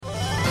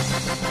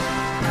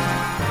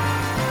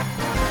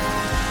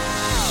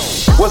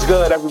What's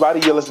good, everybody?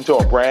 You're listening to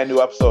a brand new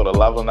episode of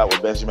Leveling Up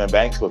with Benjamin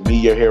Banks with me,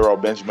 your hero,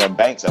 Benjamin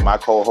Banks, and my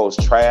co-host,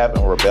 Trav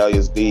and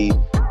Rebellious D.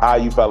 How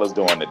you fellas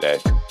doing today?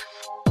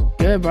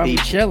 Good, bro. We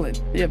chilling.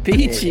 Yeah,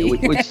 peachy. We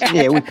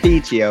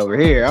peachy over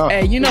here. Oh,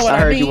 hey, you know what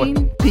I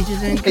mean?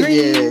 Peaches and cream.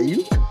 Yeah,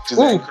 you.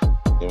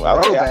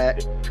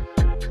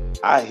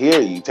 I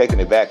hear you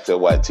taking it back to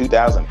what,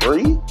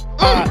 2003?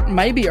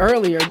 Maybe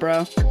earlier,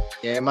 bro.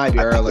 Yeah, it might be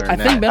earlier. I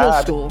think middle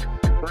school.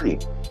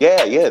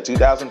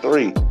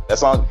 2003. That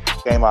song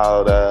came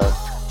out.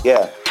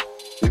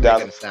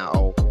 2000. Sound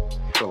old.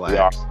 We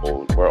are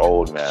old. We're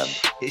old, man.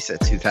 He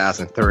said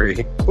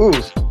 2003. Ooh.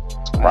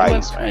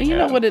 Right. You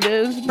know what it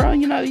is, bro.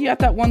 You know, you got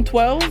that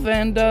 112,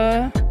 and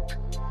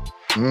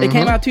it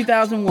came out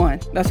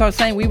 2001. That's what I was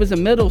saying. We was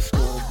in middle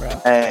school, bro.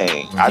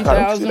 Hey, I thought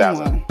it was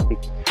 2001.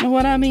 You know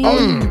what I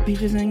mean?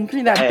 Peaches and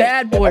cream. That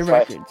Bad Boy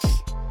Records.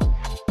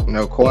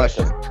 No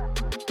question.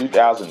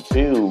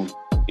 2002.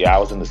 Yeah, I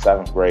was in the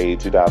 7th grade.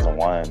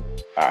 2001.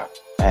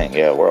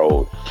 We're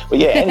old. But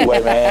yeah,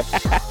 anyway, man.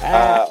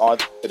 On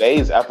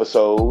today's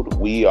episode,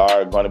 we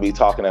are going to be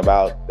talking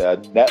about the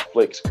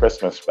Netflix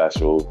Christmas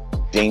special,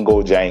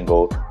 Jingle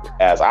Jangle,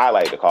 as I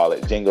like to call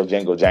it. Jingle,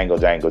 jingle, jangle,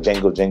 jangle,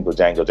 jingle, jingle,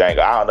 jangle,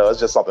 jangle. I don't know. It's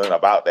just something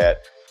about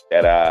that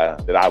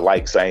I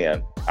like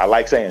saying. I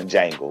like saying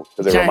jangle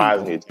because it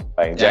reminds me of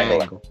playing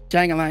jangle.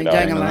 Jangle.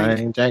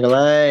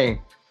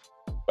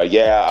 But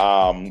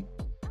yeah,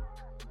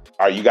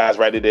 are you guys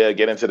ready to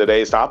get into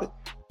today's topic?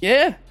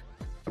 Yeah.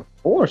 Of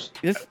course.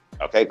 Yes.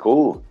 Okay,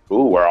 cool.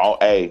 We're all,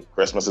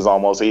 Christmas is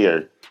almost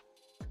here.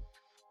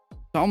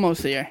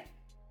 Almost here.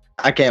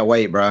 I can't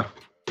wait, bro.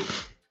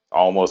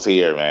 Almost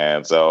here,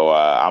 man. So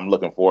I'm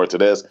looking forward to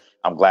this.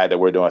 I'm glad that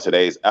we're doing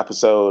today's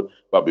episode.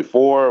 But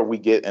before we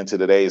get into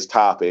today's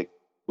topic,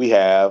 we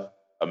have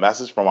a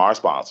message from our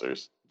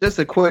sponsors. Just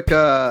a quick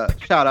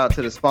shout out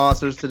to the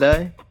sponsors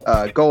today.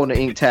 Golden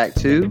Ink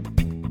Tattoo,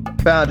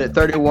 found at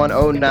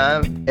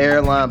 3109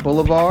 Airline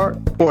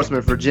Boulevard,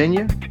 Portsmouth,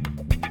 Virginia.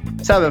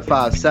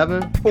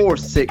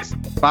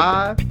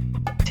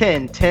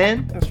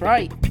 757-465-1010. That's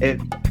right. If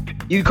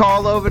you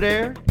call over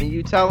there and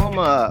you tell them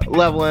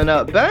Leveling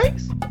Up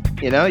Banks,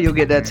 you'll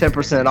get that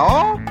 10%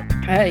 off.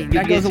 Hey,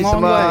 that goes a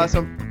long way.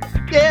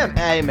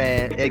 Hey,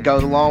 man, it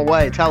goes a long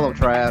way. Tell them,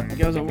 Trav. It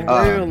goes a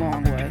real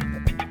long way.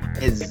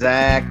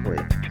 Exactly.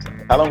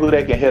 Tell them who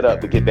they can hit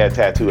up to get that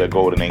tattoo at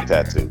Golden Ink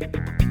Tattoo.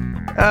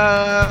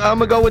 I'm going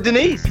to go with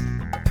Denise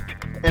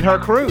and her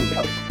crew.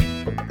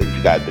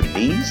 You got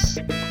Denise.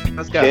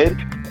 Let's go. Kid.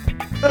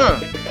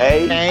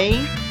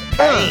 Kane.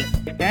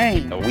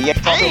 No, we ain't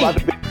talking about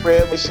the big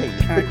red machine.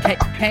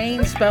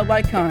 Kane spelled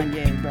like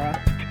Kanye, bro.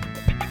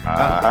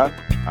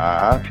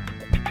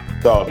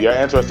 So if you're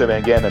interested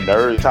in getting a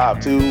nerd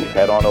top 2,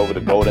 head on over to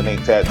Golden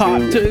Ink Tattoo.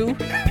 Top 2.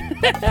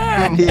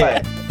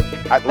 Yeah.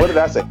 What did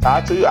I say?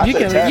 Tattoo? You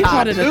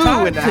call it a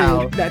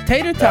top 2. That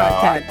tater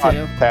tot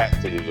tattoo.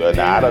 Tattoo.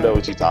 Nah, I don't know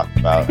what you're talking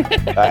about.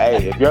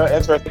 Hey, if you're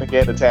interested in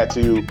getting a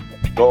tattoo,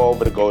 go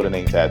over to Golden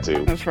Ink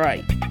Tattoo. That's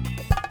right.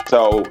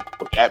 So,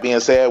 with that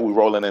being said, we're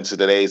rolling into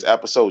today's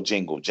episode,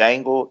 Jingle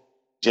Jangle.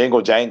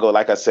 Jingle Jangle,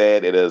 like I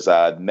said, it is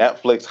a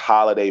Netflix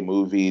holiday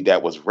movie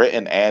that was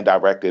written and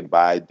directed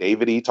by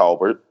David E.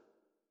 Talbert.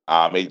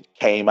 It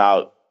came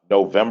out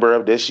November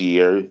of this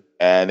year,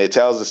 and it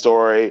tells the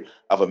story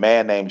of a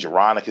man named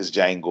Jeronicus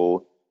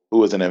Jangle,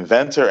 who is an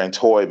inventor and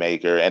toy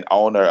maker and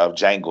owner of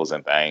Jangles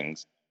and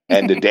Things.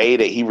 And the day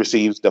that he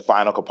receives the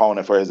final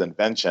component for his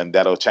invention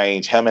that'll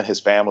change him and his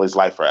family's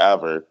life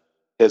forever,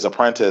 his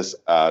apprentice,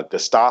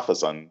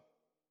 Gustafsson,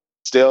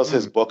 steals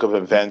his book of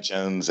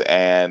inventions,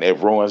 and it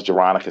ruins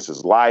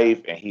Jeronicus's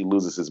life, and he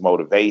loses his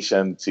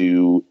motivation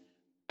to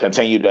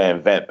continue to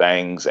invent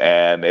things.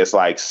 And it's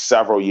like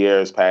several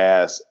years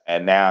pass,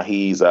 and now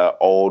he's an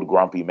old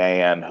grumpy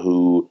man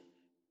who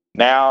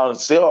now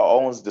still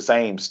owns the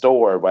same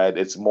store, but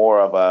it's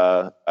more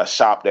of a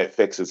shop that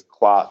fixes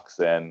clocks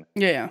and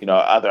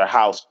other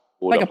household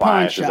like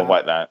appliances and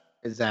whatnot.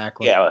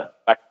 Exactly. Yeah,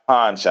 like a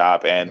pawn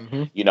shop.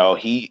 And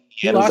he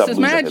ends up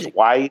losing his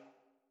wife.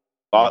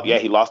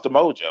 He lost the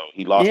mojo.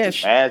 He lost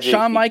his magic.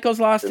 Shawn Michaels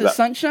lost his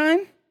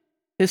sunshine,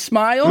 his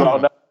smile.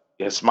 No,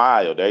 his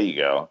smile. There you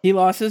go. He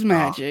lost his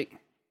magic.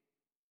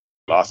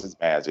 Lost his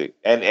magic,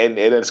 and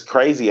it's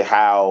crazy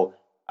how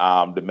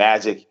the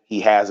magic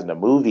he has in the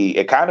movie.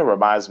 It kind of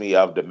reminds me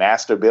of the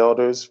Master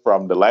Builders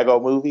from the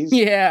Lego movies.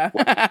 Yeah.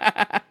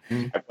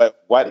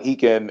 But what he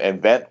can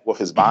invent with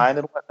his mind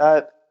and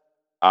whatnot.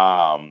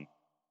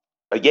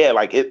 But yeah,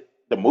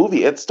 the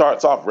movie, it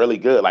starts off really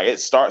good. Like, it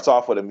starts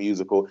off with a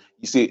musical.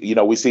 We see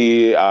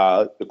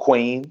the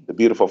Queen, the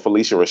beautiful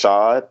Felicia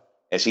Rashad,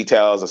 and she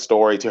tells a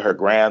story to her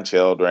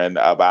grandchildren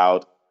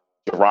about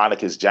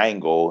Jeronicus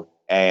Jangle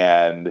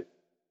and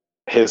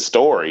his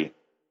story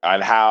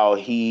and how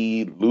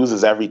he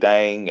loses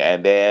everything,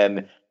 and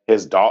then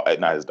his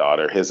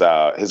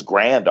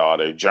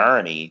granddaughter,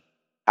 Journey,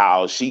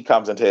 how she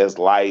comes into his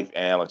life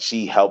and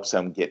she helps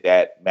him get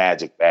that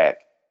magic back.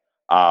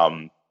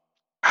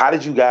 How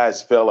did you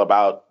guys feel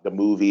about the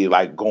movie,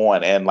 like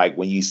going in, like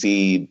when you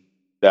see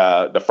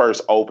the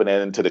first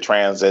opening to the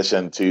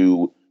transition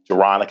to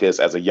Geronicus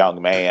as a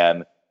young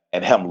man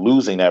and him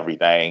losing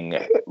everything,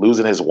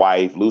 losing his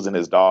wife, losing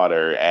his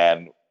daughter,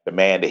 and the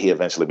man that he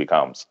eventually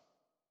becomes.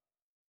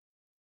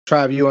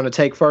 Trav, you want to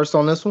take first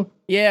on this one?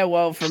 Yeah,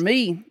 well, for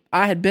me,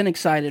 I had been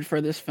excited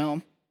for this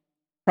film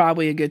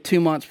probably a good 2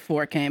 months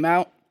before it came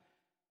out.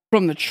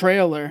 From the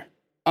trailer,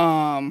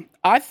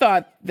 I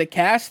thought the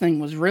casting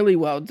was really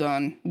well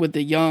done with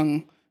the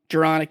young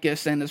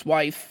Geronicus and his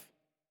wife.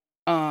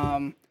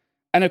 And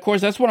of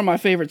course, that's one of my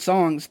favorite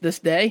songs, This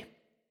Day.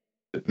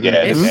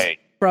 Yeah, This Day.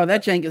 Bro,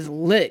 that jank is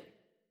lit.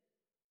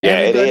 Yeah,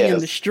 everybody it is. In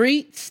the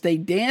streets, they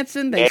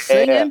dancing, they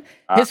singing.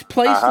 His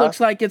place looks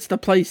like it's the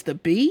place to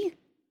be.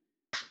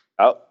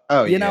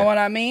 Oh, you know what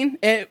I mean?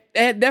 It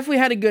definitely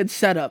had a good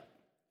setup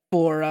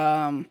for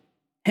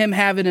him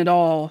having it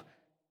all,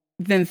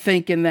 then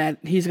thinking that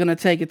he's going to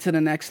take it to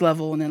the next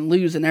level and then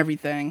losing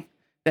everything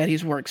that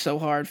he's worked so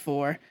hard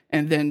for,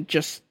 and then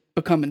just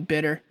becoming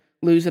bitter,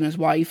 losing his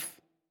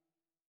wife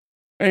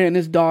and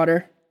his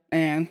daughter,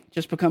 and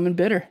just becoming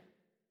bitter.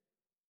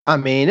 I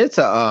mean, it's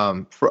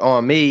on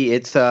me,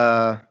 it's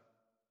I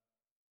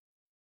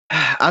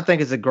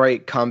think it's a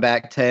great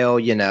comeback tale.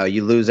 You know,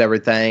 you lose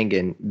everything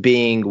and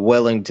being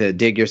willing to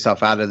dig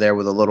yourself out of there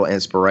with a little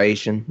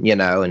inspiration, you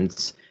know,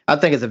 and I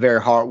think it's a very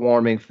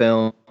heartwarming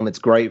film. It's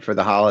great for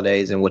the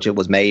holidays in which it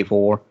was made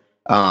for.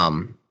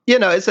 You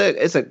know, it's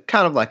a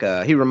kind of like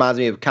he reminds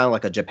me of kind of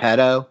like a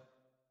Geppetto.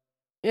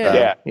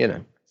 Yeah. You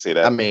know, see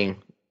that? I mean,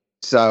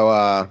 so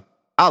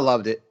I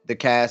loved it. The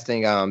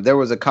casting, there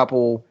was a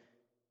couple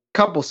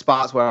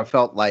spots where I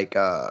felt like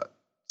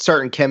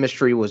certain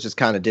chemistry was just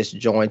kind of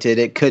disjointed.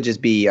 It could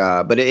just be,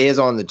 but it is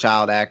on the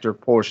child actor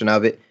portion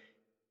of it.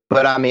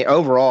 But I mean,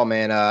 overall,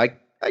 man, I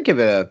give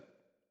it a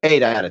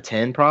 8 out of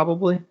 10,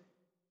 probably.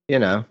 You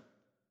know.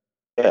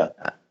 Yeah.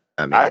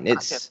 I mean, I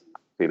it's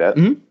see that.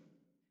 Mm-hmm.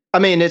 I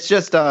mean, it's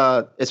just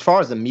as far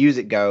as the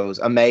music goes,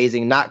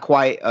 amazing. Not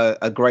quite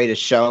a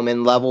Greatest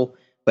Showman level,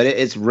 but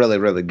it's really,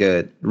 really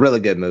good. Really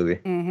good movie.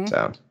 Mm-hmm.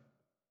 So.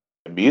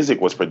 The music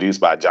was produced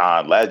by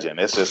John Legend.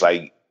 It's just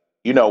like,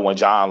 you know, when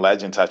John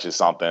Legend touches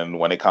something,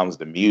 when it comes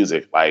to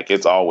music, like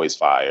it's always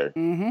fire.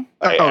 Mm-hmm.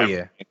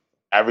 Like,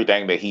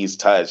 everything that he's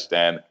touched,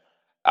 and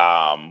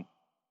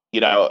you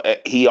know,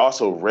 he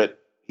also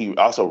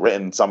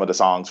written some of the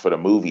songs for the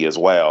movie as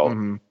well.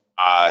 Mm-hmm.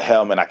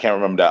 Him and I can't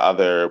remember the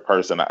other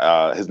person.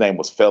 His name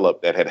was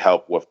Philip that had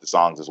helped with the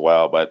songs as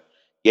well. But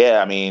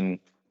yeah, I mean,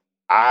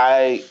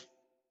 I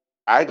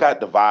got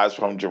the vibes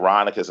from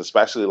Geronicus,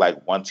 especially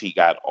like once he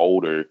got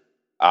older.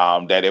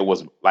 That it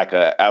was like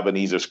a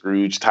Ebenezer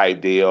Scrooge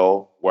type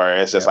deal where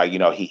it's just like, you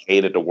know, he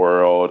hated the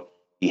world.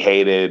 He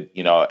hated,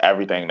 you know,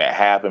 everything that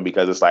happened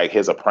because it's like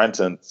his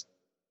apprentice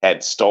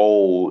had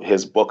stole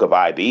his book of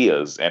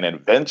ideas and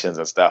inventions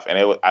and stuff. And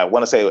I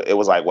want to say it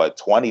was like, what,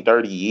 20,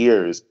 30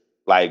 years,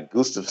 like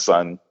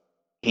Gustafsson,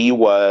 he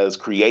was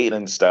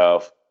creating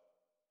stuff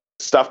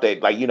that,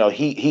 like, you know,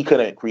 he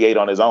couldn't create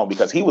on his own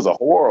because he was a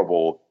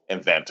horrible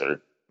inventor.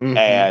 Mm-hmm.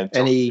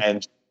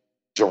 And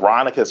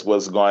Geronicus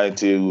was going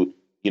to,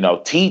 you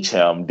know, teach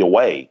him the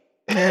way.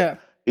 Yeah.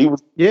 He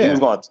was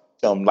going to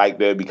teach him like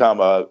to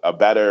become a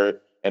better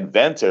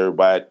inventor.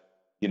 But,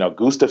 you know,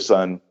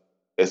 Gustafsson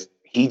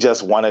he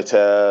just wanted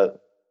to,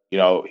 you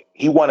know,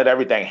 he wanted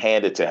everything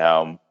handed to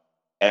him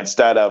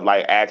instead of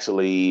like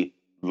actually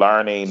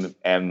learning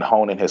and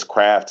honing his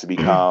craft to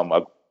become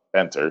a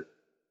inventor.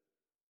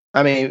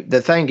 I mean,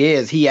 the thing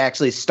is, he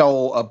actually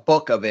stole a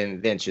book of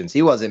inventions.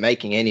 He wasn't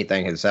making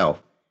anything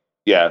himself.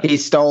 Yeah. He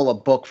stole a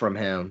book from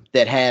him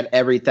that had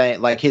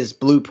everything, like his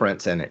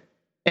blueprints in it.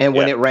 And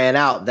when it ran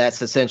out,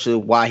 that's essentially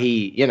why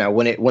he, you know,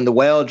 when the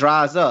well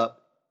dries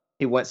up,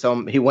 he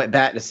went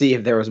back to see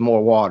if there was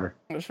more water.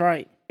 That's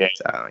right. Yeah.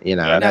 So, you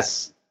know,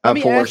 that's let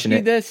unfortunate.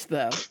 Let me ask you this,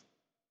 though.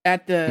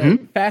 At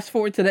the fast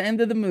forward to the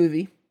end of the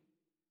movie,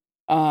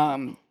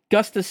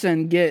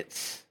 Gustafsson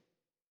gets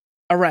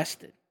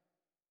arrested.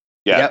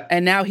 Yeah. Yep.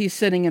 And now he's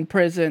sitting in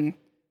prison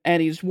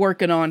and he's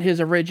working on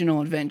his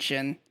original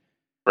invention.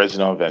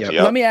 Yep.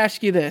 Let me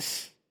ask you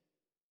this.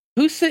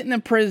 Who's sitting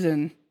in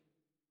prison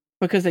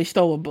because they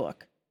stole a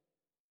book?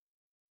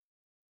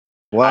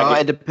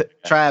 Well,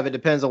 Trav, it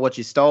depends on what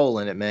you stole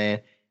in it, man.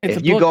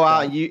 If you go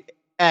out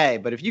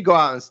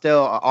and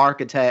steal an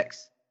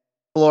architect's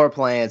floor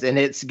plans and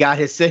it's got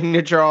his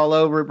signature all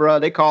over it, bro,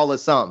 they call it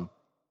something.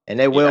 And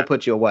they will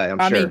put you away, I'm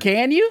sure. I mean,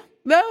 can you,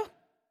 though?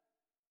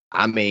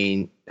 I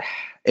mean,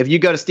 if you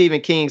go to Stephen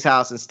King's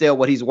house and steal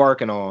what he's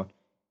working on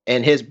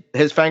and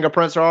his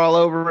fingerprints are all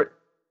over it,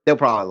 they'll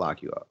probably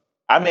lock you up.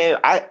 I mean,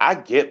 I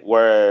get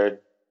where,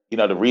 you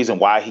know, the reason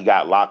why he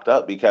got locked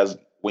up, because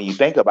when you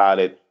think about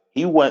it,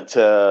 he went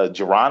to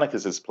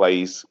Geronicus's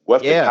place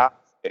with the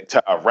cops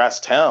to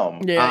arrest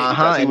him. Yeah.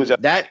 Because he was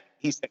just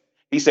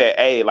he said,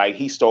 hey, like,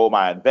 he stole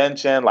my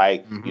invention.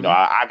 Like, you know,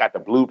 I got the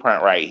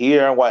blueprint right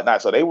here and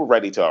whatnot. So they were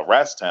ready to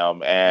arrest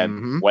him.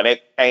 And when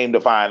it came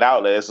to find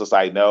out that it's just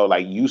like, no,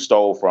 like, you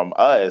stole from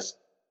us,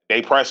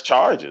 they pressed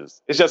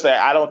charges. It's just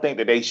that I don't think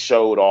that they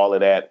showed all of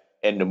that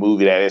in the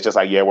movie that it's just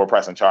like, yeah, we're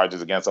pressing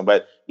charges against him.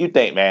 But you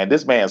think, man,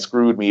 this man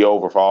screwed me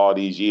over for all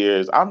these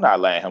years. I'm not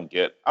letting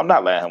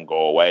him go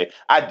away.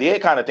 I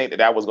did kind of think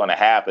that was going to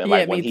happen. Yeah,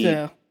 like when me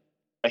too.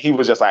 he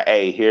was just like,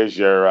 hey, here's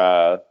your,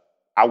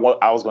 I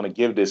was going to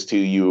give this to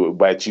you,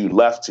 but you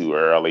left too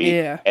early.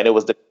 Yeah. And it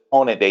was the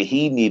component that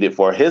he needed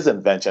for his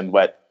invention.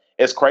 But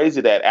it's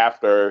crazy that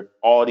after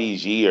all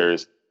these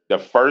years, the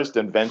first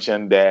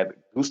invention that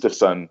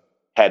Gustafson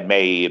had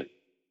made,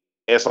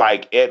 it's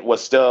like it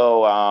was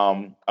still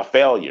a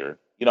failure.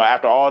 You know,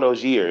 after all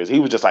those years, he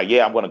was just like,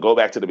 yeah, I'm going to go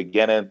back to the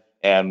beginning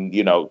and,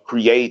 you know,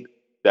 create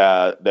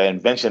the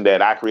invention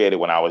that I created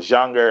when I was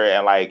younger.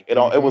 And like,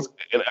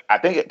 I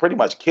think it pretty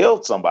much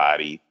killed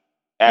somebody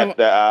at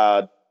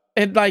the,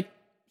 it like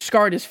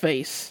scarred his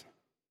face.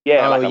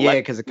 Yeah. Oh, yeah,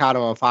 because it caught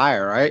him on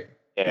fire, right?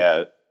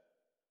 Yeah.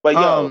 But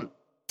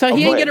so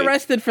he didn't get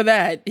arrested for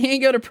that. He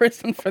didn't go to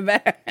prison for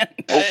that.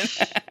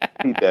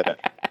 He didn't.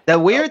 The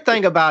weird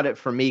thing about it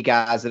for me,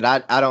 guys,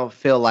 that I don't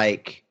feel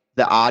like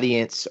the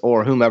audience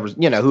or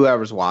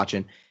whoever's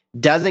watching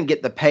doesn't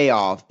get the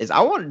payoff is I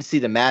wanted to see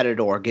the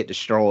Matador get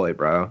destroyed,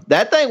 bro.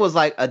 That thing was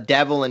like a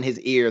devil in his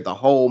ear the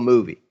whole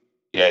movie.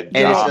 Yeah, and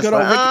it's just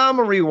like, I'm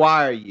gonna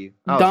rewire you.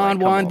 Don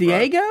Juan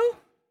Diego? Bro.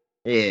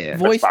 Yeah.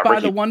 Voiced by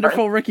the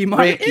wonderful Ricky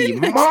Martin. Ricky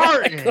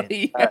Martin.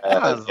 Exactly.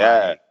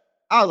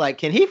 I was like,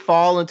 can he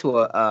fall into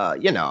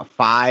a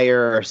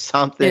fire or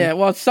something? Yeah,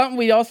 well, something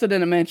we also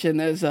didn't mention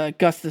is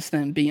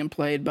Gustafson being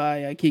played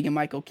by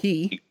Keegan-Michael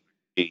Key.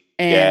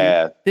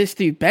 And this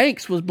dude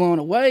Banks was blown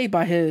away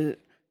by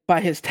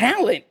his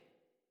talent.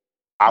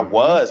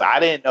 I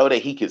didn't know that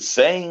he could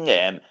sing,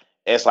 and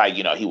it's like,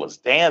 you know, he was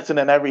dancing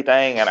and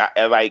everything, and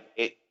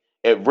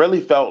it really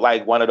felt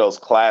like one of those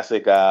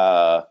classic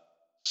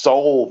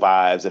soul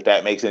vibes, if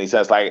that makes any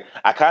sense. Like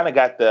I kind of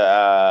got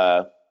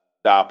the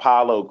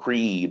Apollo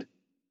Creed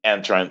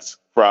entrance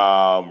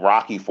from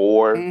Rocky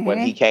IV when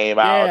he came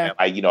out, and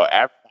like, you know,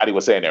 everybody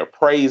was saying they're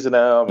praising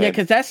him. Yeah,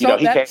 because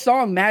that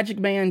song Magic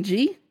Man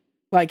G,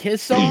 like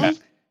his song.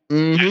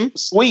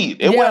 Sweet.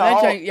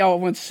 That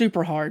went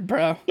super hard,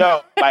 bro.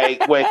 Yo,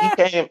 like when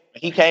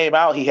he came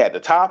out, he had the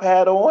top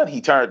hat on,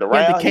 he turned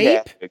around, the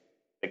cape.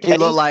 The cape. He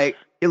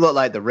looked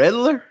like the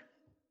Riddler.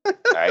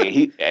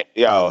 He did.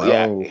 He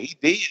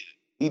did.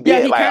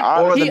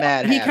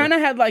 Yeah, he kind of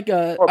had like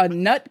a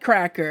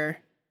Nutcracker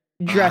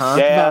dress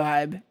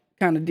vibe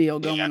kind of deal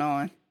going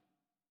on.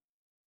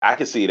 I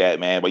can see that,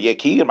 man. But yeah,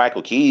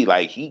 Keegan-Michael Key,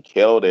 like he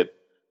killed it.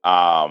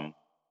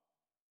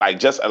 Like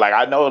just like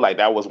I know, like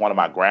that was one of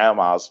my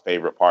grandma's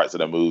favorite parts of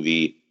the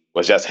movie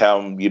was just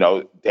him, you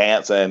know,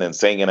 dancing and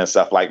singing and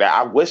stuff like that.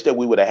 I wish that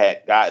we would have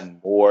had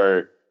gotten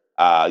more,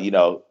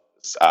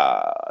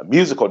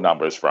 musical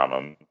numbers from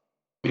him.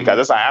 Because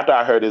it's like after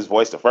I heard his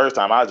voice the first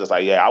time, I was just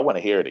like, yeah, I want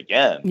to hear it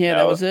again. Yeah,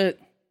 that was it.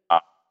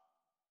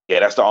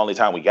 That's the only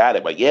time we got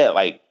it. But yeah,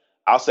 like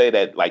I'll say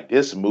that like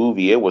this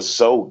movie, it was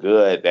so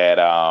good that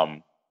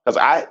because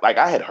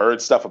I had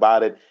heard stuff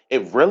about it.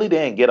 It really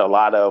didn't get a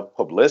lot of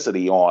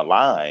publicity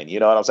online. You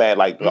know what I'm saying?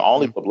 Like the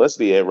only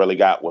publicity it really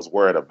got was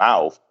word of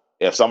mouth.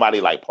 If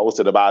somebody like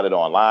posted about it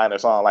online or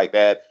something like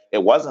that,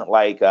 it wasn't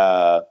like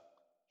Trav,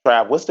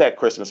 what's that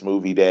Christmas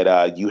movie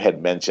that you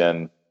had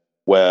mentioned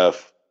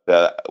with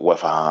the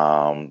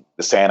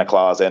Santa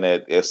Claus in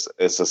it? It's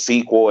a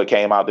sequel. It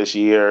came out this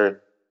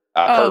year.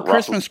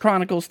 Christmas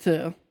Chronicles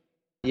 2.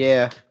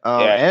 Yeah.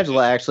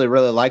 Angela actually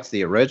really likes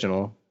the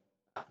original.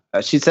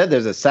 She said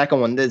there's a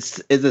second one.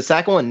 Is the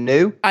second one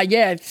new?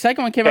 Yeah, the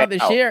second one came out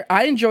this year.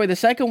 I enjoy the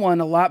second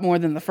one a lot more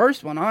than the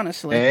first one,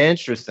 honestly.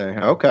 Interesting.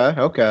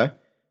 Okay.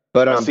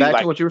 But back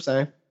to what you were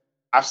saying.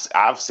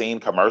 I've seen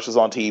commercials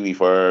on TV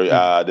for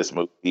this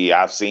movie.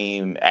 I've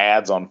seen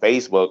ads on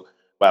Facebook,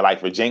 but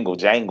like for Jingle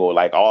Jangle,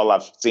 like all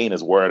I've seen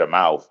is word of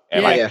mouth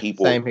and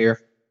people. Same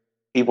here.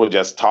 People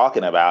just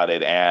talking about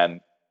it, and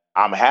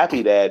I'm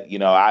happy that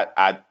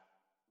I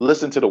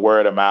listened to the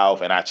word of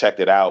mouth and I checked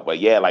it out. But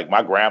yeah, like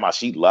my grandma,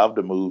 she loved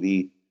the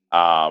movie.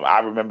 I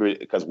remember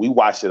because we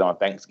watched it on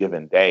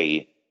Thanksgiving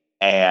Day,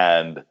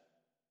 and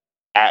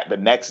at the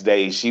next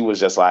day, she was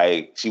just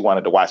like, she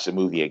wanted to watch the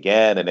movie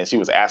again. And then she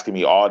was asking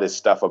me all this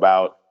stuff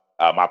about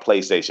my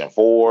PlayStation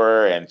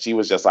 4. And she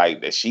was just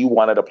like that she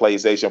wanted a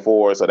PlayStation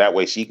 4 so that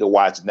way she could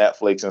watch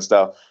Netflix and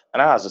stuff.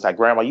 And I was just like,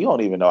 Grandma, you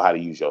don't even know how to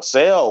use your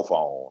cell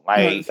phone.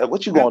 Like,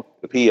 what you going to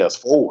the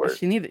PS4?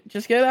 She needed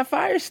just get that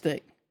Fire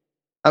Stick.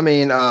 I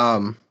mean,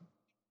 come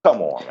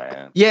on,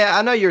 man. Yeah,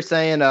 I know you're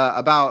saying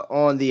about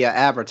on the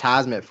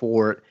advertisement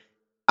for it.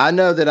 I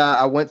know that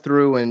I went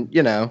through and,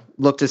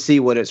 looked to see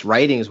what its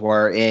ratings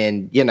were.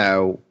 And,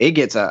 it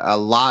gets a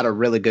lot of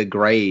really good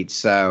grades.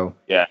 So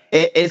yeah,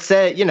 it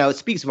said, it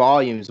speaks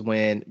volumes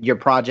when your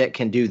project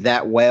can do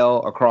that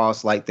well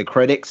across like the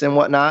critics and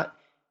whatnot.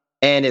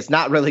 And it's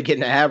not really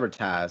getting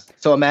advertised.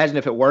 So imagine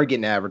if it were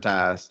getting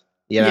advertised,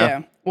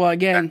 Yeah. Well,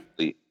 again,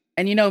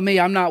 and you know me,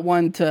 I'm not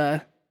one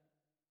to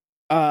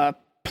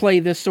play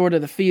this sort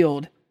of the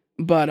field.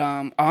 But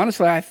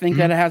honestly, I think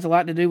that it has a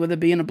lot to do with it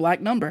being a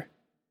black number.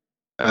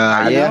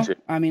 Yeah.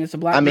 I mean, it's a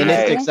black. I mean,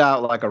 it sticks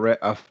out like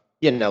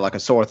like a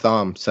sore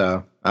thumb.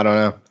 So I don't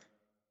know.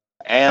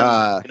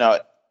 And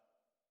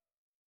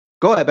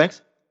Go ahead,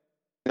 Banks.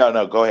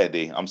 no, go ahead,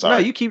 D. I'm sorry.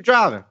 No, you keep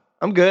driving.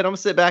 I'm good. I'm gonna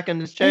sit back in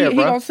this chair, He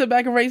bro. gonna sit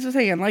back and raise his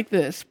hand like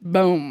this.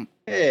 Boom.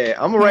 Yeah,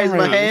 I'm gonna raise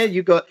my hand.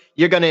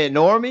 You're gonna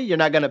ignore me. You're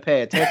not gonna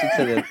pay attention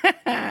to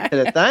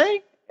the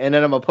thing, and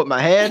then I'm gonna put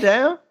my head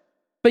down.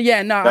 But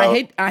yeah, no,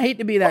 I hate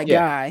to be that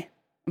guy,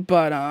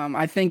 but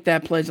I think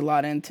that plays a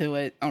lot into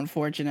it,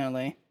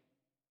 unfortunately.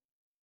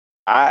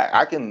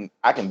 I can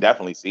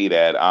definitely see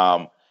that.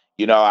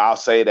 I'll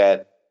say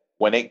that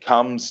when it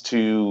comes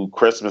to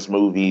Christmas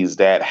movies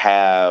that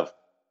have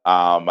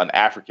an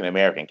African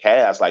American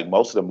cast, like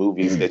most of the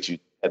movies that you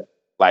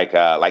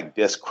like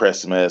This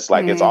Christmas,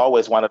 like it's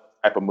always one of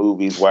the type of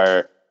movies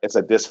where it's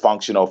a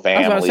dysfunctional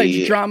family. I was about to say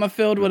it's drama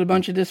filled with a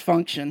bunch of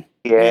dysfunction.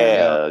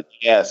 Yeah.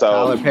 So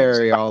Tyler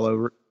Perry all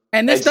over.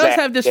 And this does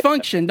have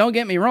dysfunction. Don't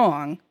get me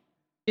wrong.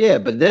 Yeah,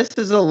 but this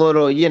is a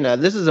little,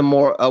 this is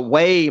a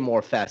way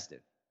more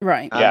festive.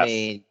 Right. I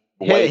mean,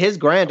 his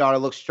granddaughter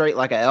looks straight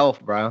like an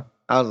elf, bro.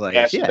 I was like,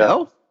 is she an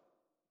elf?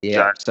 Yeah.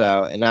 Sure.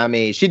 So, and I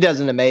mean, she does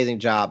an amazing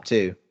job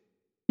too.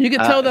 You can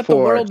tell that the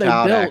world they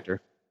built,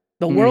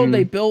 world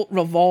they built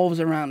revolves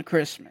around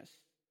Christmas.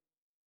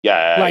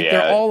 Yeah,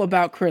 they're all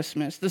about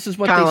Christmas. This is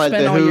what kinda they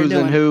spend like all year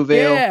doing. In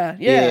Whoville.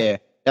 Yeah.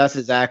 That's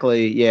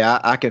exactly. Yeah,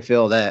 I can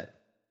feel that.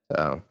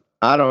 So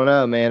I don't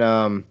know,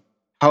 man.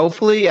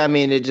 Hopefully, I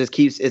mean, it just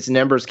keeps its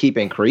numbers keep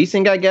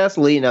increasing. I guess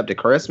leading up to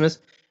Christmas,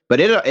 but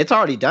it's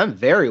already done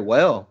very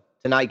well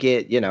to not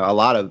get a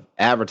lot of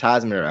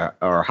advertisement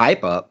or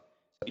hype up.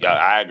 Yeah,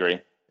 I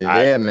agree.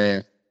 Yeah,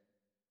 man.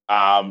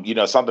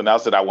 Something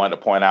else that I wanted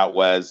to point out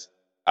was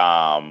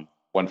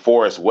when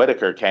Forrest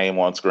Whitaker came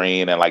on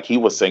screen and like he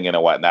was singing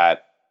and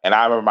whatnot. And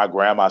I remember my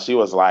grandma, she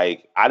was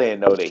like, I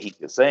didn't know that he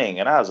could sing.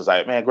 And I was just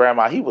like, man,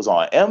 grandma, he was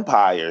on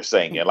Empire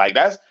singing. Like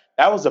that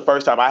was the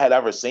first time I had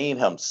ever seen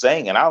him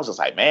sing. And I was just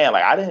like, man,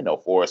 like I didn't know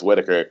Forrest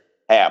Whitaker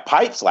had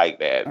pipes like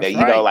that.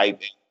 That,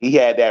 like he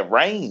had that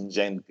range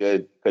and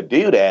could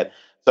do that.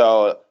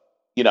 So,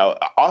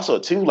 also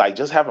too, like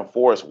just having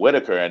Forrest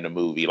Whitaker in the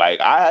movie, like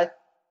I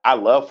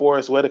love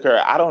Forrest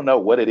Whitaker. I don't know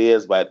what it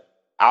is, but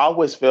I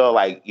always feel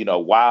like,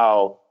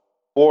 while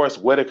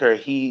Forrest Whitaker,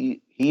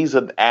 he's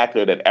an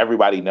actor that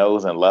everybody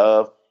knows and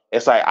love.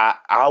 It's like I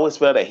always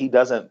feel that he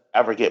doesn't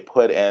ever get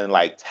put in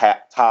like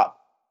top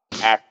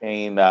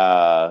acting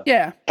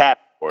categories.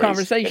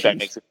 Conversations. If that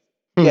makes sense.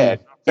 Yeah,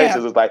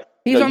 conversations is like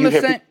he's on the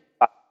same.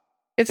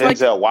 It's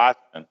Denzel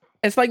Washington.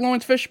 It's like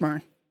Lawrence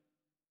Fishburne.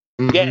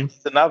 Yeah,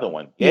 it's another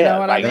one. Yeah, you know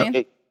what I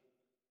mean?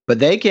 But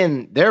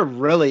they're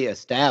really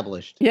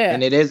established. Yeah.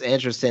 And it is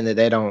interesting that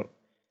they don't.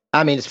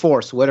 I mean, it's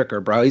Forrest Whitaker,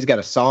 bro. He's got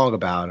a song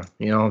about him.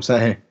 You know what I'm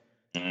saying?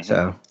 Mm-hmm.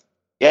 So.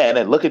 Yeah, and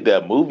then look at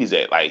the movies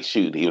that, like,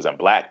 shoot, he was in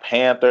Black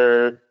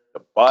Panther,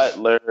 The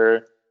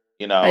Butler,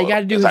 you got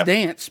to do his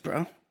dance,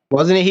 bro.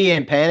 Wasn't he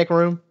in Panic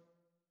Room?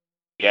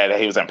 Yeah,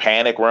 he was in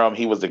Panic Room.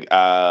 He was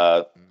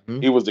the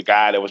he was the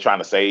guy that was trying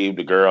to save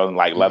the girl and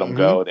like let him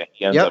go. Then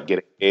he ends up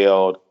getting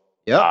killed.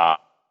 Yeah.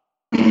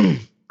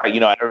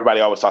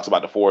 Everybody always talks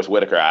about the Forrest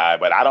Whitaker eye,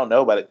 but I don't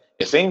know. But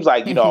it seems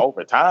like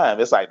over time,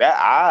 it's like that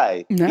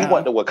eye. No. He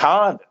went to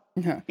Wakanda.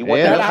 He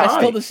went that eye's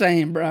still the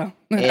same, bro.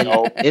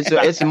 And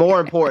it's more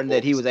important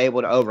that he was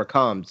able to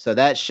overcome. So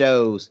that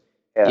shows,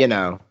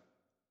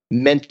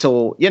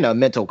 mental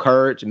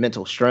courage,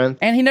 mental strength.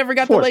 And he never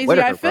got the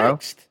lazy eye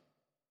fixed.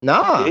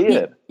 Nah,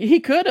 he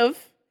could have.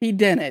 He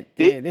didn't.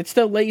 Dude. It's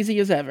still lazy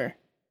as ever.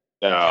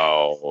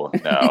 No.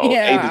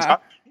 Yeah. Hey,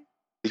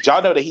 did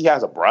y'all know that he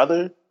has a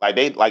brother? Like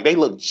they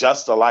look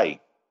just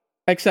alike.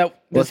 Except,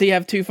 does he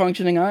have two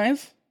functioning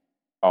eyes?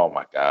 Oh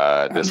my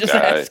God! I'm just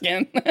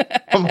asking.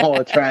 I'm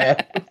all trying.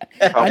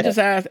 I just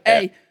asked.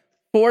 Hey,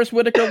 Forrest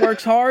Whitaker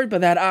works hard,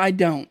 but that eye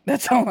don't.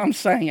 That's all I'm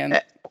saying.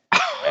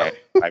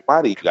 Like,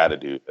 why do you got to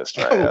do this,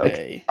 Trav?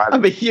 Okay. I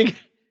mean, you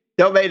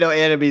don't make no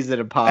enemies in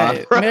a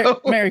pod. Hey,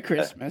 Merry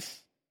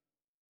Christmas.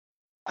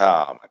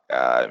 Oh my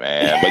God,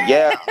 man! But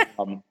yeah,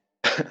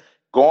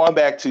 going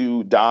back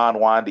to Don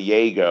Juan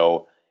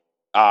Diego.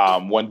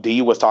 When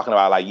D was talking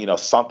about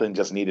something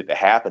just needed to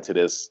happen to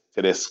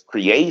this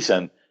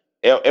creation,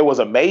 it was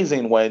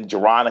amazing when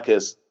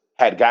Jeronicus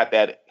had got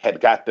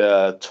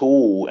the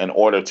tool in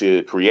order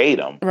to create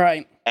him.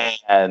 Right.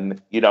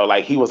 And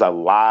he was a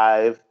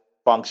live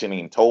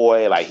functioning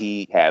toy. Like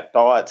he had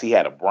thoughts, he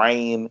had a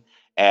brain,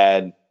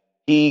 and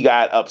he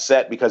got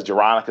upset because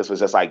Jeronicus was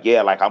just like,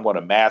 yeah, like I'm going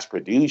to mass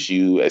produce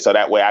you so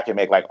that way I can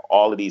make like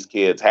all of these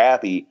kids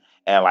happy.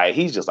 And like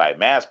he's just like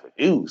mass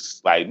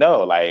produced, like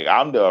no, like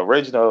I'm the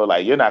original,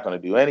 like you're not gonna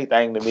do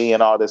anything to me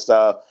and all this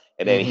stuff.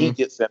 And then he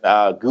gets in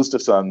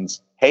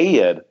Gustafson's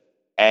head,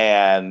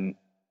 and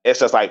it's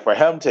just like for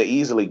him to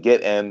easily get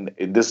in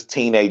this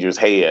teenager's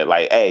head,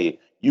 like, hey,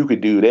 you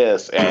could do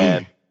this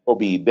and it'll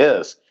be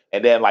this.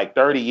 And then like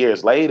 30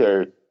 years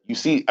later, you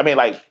see, I mean,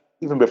 like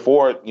even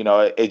before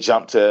it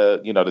jumped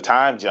to the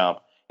time jump,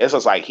 it's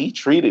just like he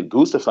treated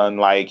Gustafson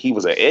like he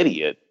was an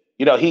idiot.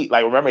 He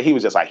remember he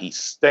was just like he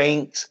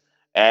stinks.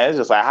 And it's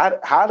just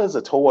like, how does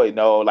a toy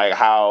know like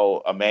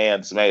how a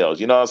man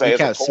smells? You know what I'm saying?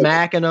 Kind of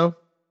smacking him.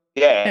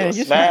 Yeah,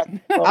 smack.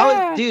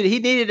 Dude, he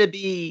needed to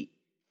be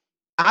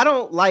I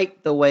don't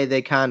like the way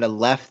they kind of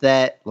left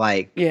that.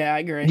 Like, Yeah, I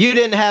agree. you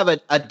didn't have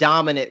a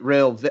dominant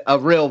real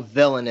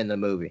villain in the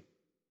movie.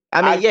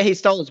 I mean, yeah, he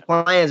stole his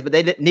plans, but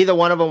neither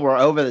one of them were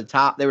over the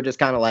top. They were just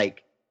kind of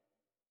like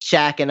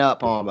shacking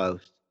up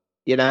almost.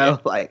 You know,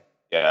 like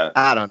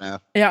I don't know.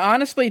 Yeah,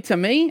 honestly, to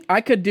me,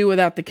 I could do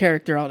without the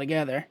character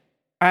altogether.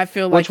 I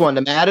feel like which one,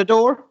 the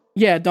Matador?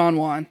 Yeah, Don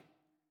Juan.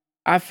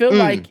 I feel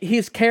like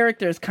his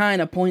character is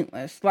kind of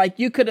pointless. Like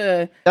you could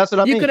have,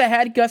 you could have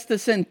had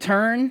Gustafson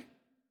turn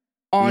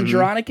on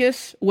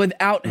Geronicus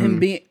without him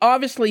being.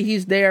 Obviously,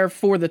 he's there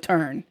for the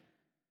turn.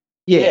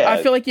 Yeah,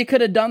 I feel like you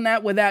could have done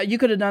that without. You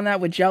could have done that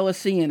with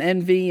jealousy and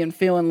envy and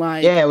feeling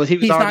like he was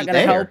he's not going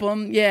to help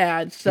him.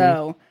 Yeah,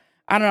 so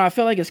I don't know. I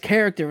feel like his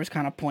character was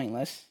kind of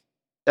pointless.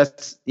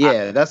 That's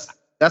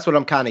what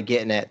I'm kind of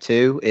getting at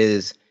too.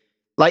 Is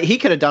like he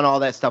could have done all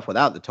that stuff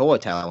without the toy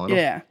telling him.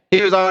 Yeah,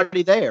 he was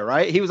already there,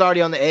 right? He was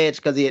already on the edge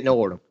because he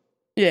ignored him.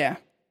 Yeah,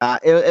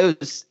 it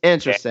was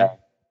interesting. Yeah.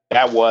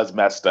 That was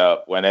messed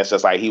up when it's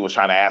just like he was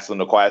trying to ask him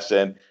the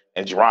question,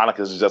 and Geronicus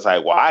was just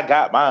like, "Well, I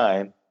got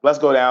mine. Let's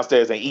go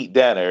downstairs and eat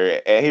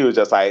dinner." And he was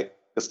just like,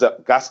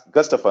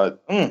 "Gustafson,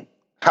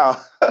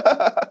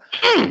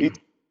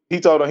 he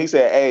told him, he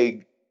said,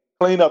 "Hey,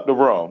 clean up the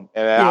room,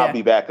 and then I'll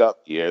be back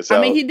up here." So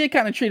I mean, he did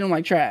kind of treat him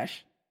like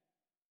trash.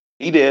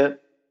 He did.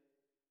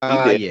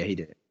 Yeah, he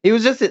did. He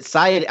was just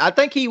excited. I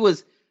think he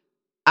was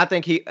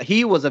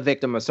a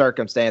victim of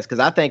circumstance because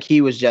I think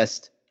he was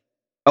just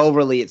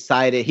overly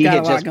excited. He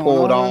had just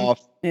pulled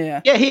off.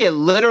 Yeah, he had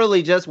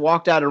literally just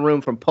walked out of the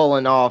room from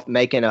pulling off,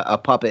 making a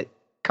puppet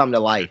come to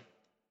life.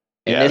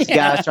 And this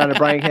guy's trying to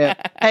bring him,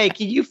 "Hey,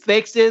 can you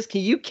fix this?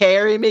 Can you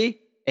carry me?"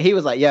 And he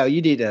was like, "Yo,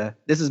 you need to,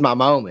 this is my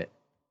moment."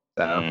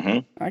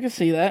 So I can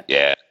see that.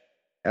 Yeah.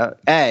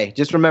 Hey,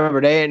 just remember,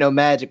 there ain't no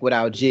magic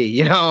without G.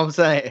 You know what I'm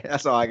saying?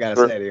 That's all I got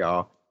to say to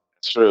y'all.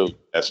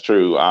 That's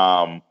true.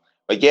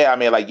 But yeah, I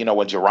mean, like,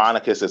 when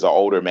Geronicus is an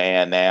older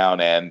man now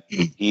and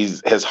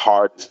his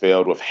heart is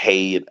filled with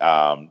hate,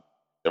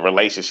 the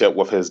relationship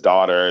with his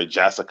daughter,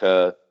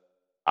 Jessica,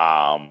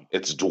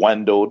 it's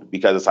dwindled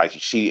because it's like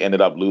she ended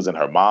up losing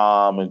her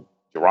mom and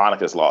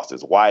Geronicus lost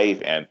his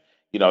wife. And,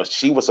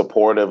 she was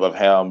supportive of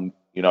him,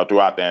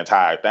 throughout the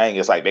entire thing.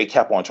 It's like they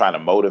kept on trying to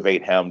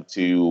motivate him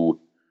to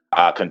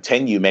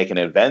continue making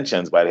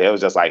inventions, but it was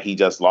just like he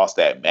just lost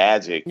that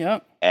magic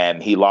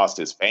and he lost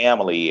his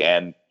family.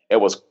 And it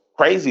was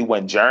crazy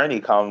when Journey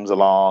comes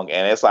along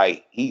and it's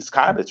like he's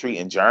kind of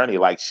treating Journey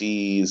like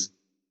she's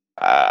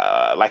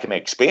like an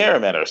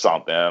experiment or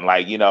something.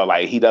 Like,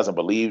 like he doesn't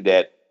believe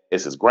that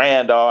it's his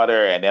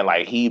granddaughter. And then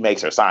like he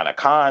makes her sign a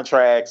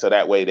contract so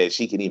that way that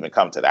she can even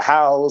come to the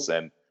house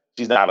and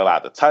she's not allowed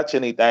to touch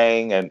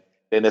anything. And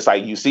then it's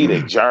like you see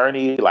the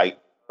Journey, like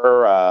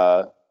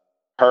her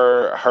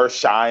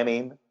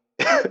shining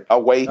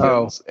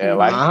awakens and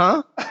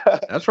like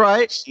that's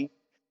right. She's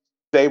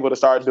able to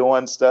start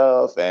doing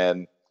stuff.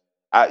 And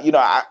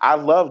I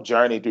love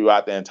Journey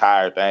throughout the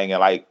entire thing. And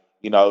like,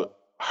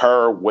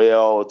 her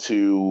will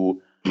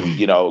to,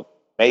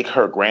 make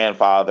her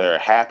grandfather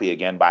happy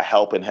again by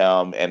helping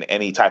him in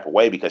any type of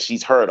way, because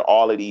she's heard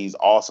all of these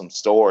awesome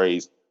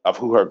stories of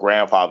who her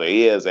grandfather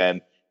is.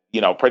 And,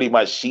 pretty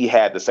much she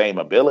had the same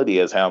ability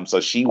as him. So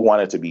she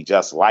wanted to be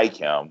just like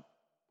him,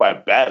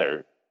 but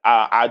better.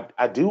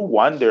 I do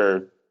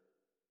wonder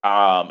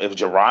if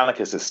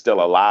Geronicus is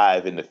still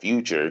alive in the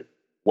future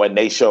when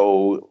they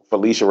show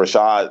Phylicia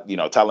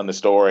Rashad, telling the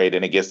story,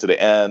 then it gets to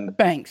the end.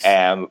 Banks.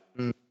 And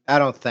I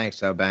don't think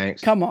so,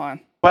 Banks. Come on.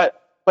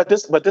 But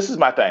this is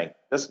my thing.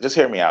 Just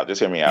hear me out.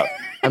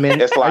 I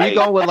mean, it's are you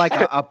going with like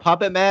a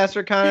puppet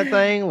master kind of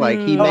thing? Like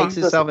he makes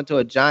himself into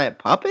a giant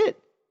puppet?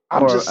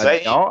 I'm just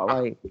saying.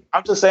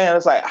 I'm just saying.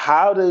 It's like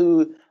how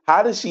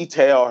does she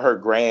tell her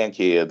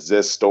grandkids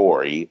this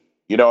story?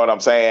 You know what I'm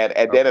saying?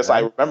 And then it's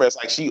like, remember, it's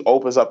like she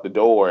opens up the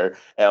door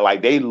and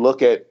like they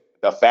look at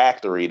the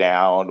factory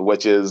down,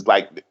 which is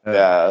like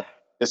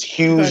this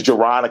huge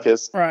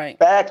Geronicus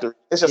factory.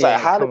 It's just like,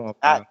 how did they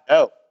not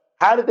know?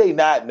 How did they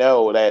not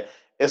know that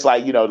it's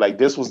like, like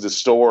this was the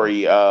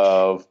story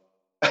of,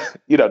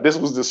 this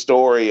was the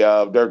story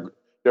of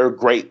their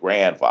great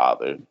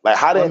grandfather. Like,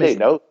 how did they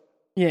know?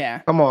 Yeah.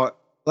 Come on.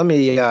 Let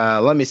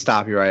me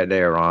stop you right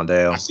there,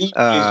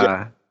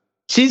 Rondell.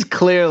 She's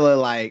clearly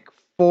like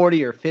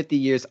 40 or 50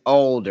 years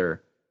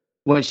older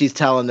when she's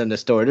telling them the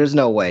story. There's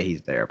no way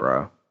he's there,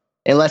 bro.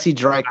 Unless he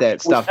drank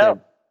that stuff that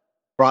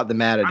brought the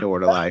Matador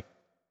to life.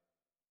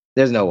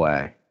 There's no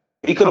way.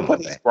 He could have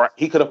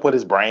put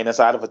his brain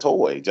inside of a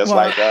toy, just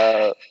like.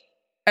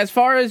 As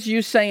far as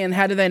you saying,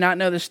 how do they not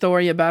know the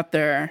story about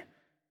their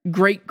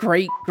great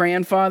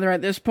grandfather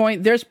at this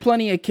point? There's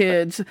plenty of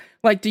kids.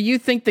 Like, do you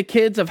think the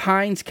kids of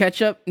Heinz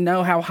Ketchup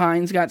know how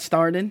Heinz got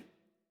started?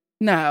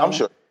 No, I'm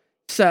sure.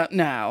 So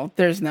no,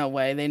 there's no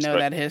way they know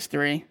that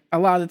history. A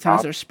lot of the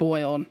times they're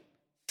spoiled.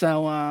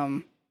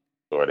 So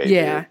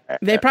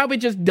they probably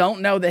just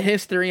don't know the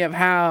history of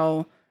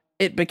how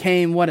it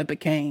became what it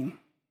became.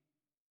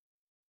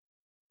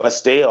 But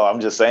still,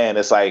 I'm just saying,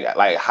 it's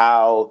like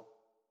how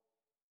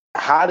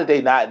how did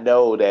they not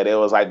know that it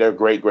was like their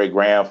great great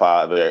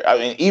grandfather? I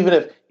mean, even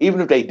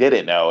if they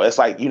didn't know, it's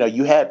like,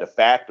 you had the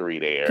factory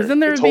there. Because then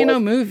there would be no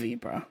movie,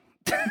 bro.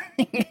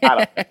 I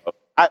don't know.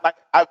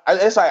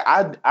 It's like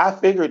I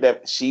figured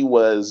that she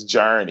was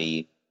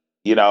Journey,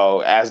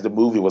 as the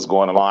movie was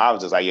going along. I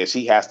was just like, yeah,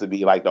 she has to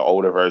be like the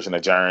older version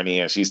of Journey,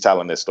 and she's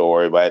telling this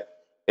story. But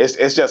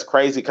it's just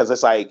crazy because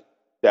it's like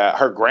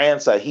her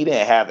grandson, he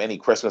didn't have any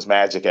Christmas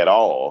magic at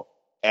all,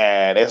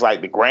 and it's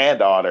like the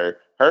granddaughter,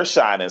 her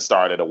shining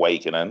started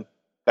awakening.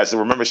 Because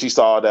remember, she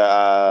saw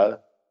the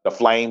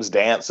flames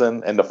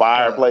dancing in the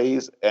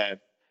fireplace, and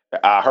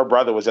her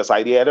brother was just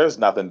like, yeah, there's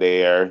nothing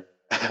there.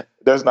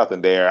 There's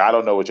nothing there. I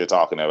don't know what you're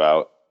talking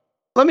about.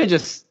 Let me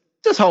just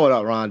hold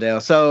up,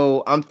 Rondell.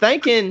 So I'm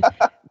thinking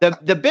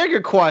the bigger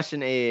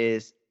question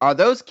is, are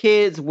those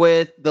kids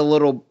with the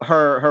little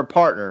her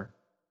partner?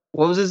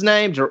 What was his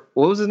name?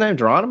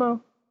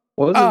 Geronimo?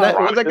 What was his name?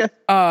 What was that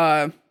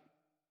guy?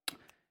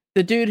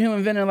 The dude who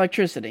invented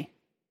electricity.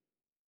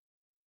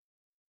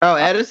 Oh,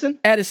 Edison?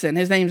 Edison.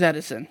 His name's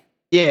Edison.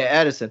 Yeah,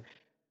 Edison.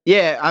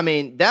 Yeah, I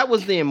mean, that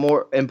was the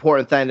more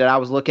important thing that I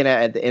was looking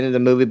at the end of the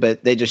movie,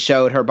 but they just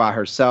showed her by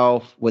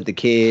herself with the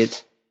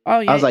kids. Oh,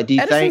 yeah. I was like, do you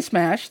Edison think?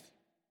 smashed.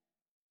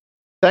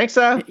 Think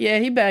so? Yeah,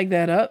 he bagged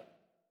that up.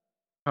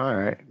 All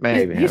right,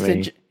 maybe.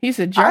 He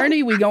said,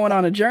 Journey, we going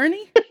on a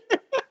journey?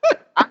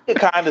 I could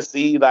kind of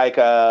see like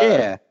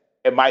yeah,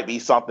 it might be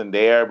something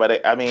there,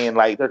 but I mean,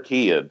 like, they're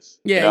kids.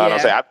 Yeah, you know what I'm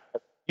saying?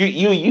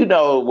 You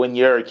know when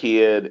you're a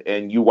kid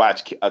and you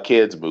watch a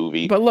kids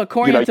movie. But look,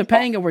 Corey and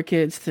Topanga were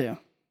kids too.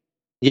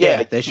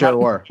 Yeah, they sure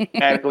were.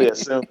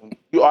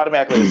 You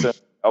automatically assume,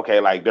 okay,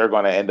 like they're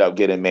going to end up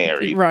getting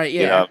married, right?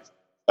 Yeah.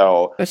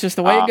 So that's just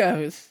the way it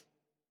goes.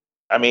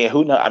 I mean,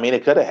 who knows? I mean,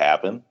 it could have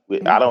happened.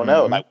 I don't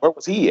know. Like, where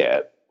was he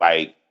at?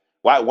 Like,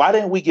 why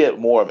didn't we get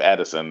more of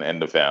Edison in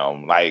the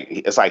film? Like,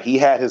 it's like he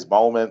had his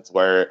moments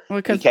where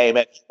he came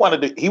in.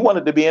 He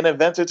wanted to be an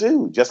inventor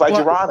too, just like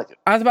Veronica.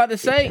 I was about to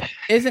say,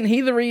 isn't he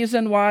the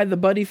reason why the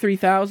Buddy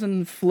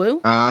 3000 flew?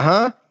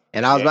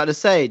 And I was about to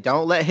say,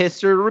 don't let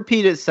history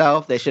repeat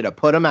itself. They should have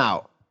put him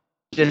out.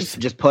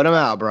 Just put him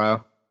out,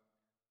 bro.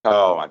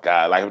 Oh my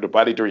God! Like the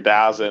Buddy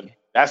 3000.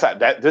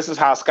 This is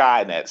how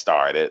Skynet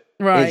started.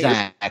 Right.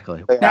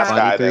 Exactly.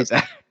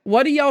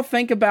 What do y'all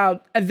think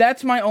about?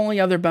 That's my only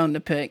other bone to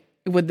pick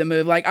with the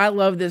movie. Like, I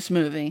love this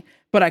movie,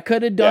 but I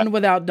could have done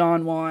without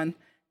Don Juan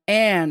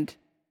and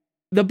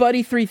the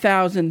Buddy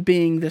 3000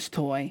 being this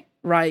toy.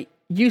 Right?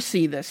 You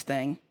see this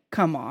thing?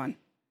 Come on.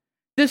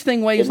 This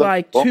thing weighs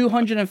like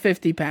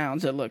 250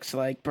 pounds, it looks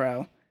like,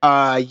 bro.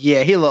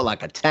 Yeah, he looked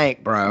like a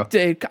tank, bro.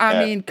 Dude,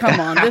 I mean, come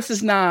on. This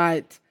is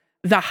not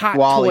the hot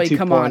Wall-E toy 2.0.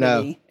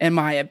 commodity, in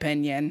my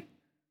opinion.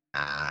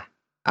 I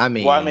it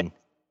mean,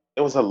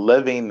 was a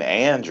living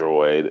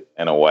android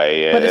in a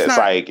way. But it's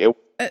like it.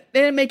 They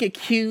didn't make it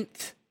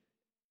cute.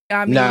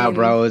 I mean, no,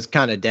 bro, it's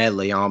kind of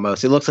deadly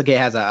almost. It looks like it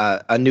has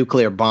a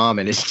nuclear bomb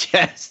in its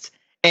chest.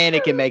 And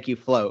it can make you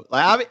float.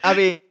 Like I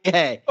mean,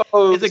 hey,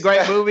 it's a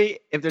great movie.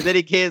 If there's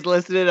any kids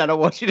listening, I don't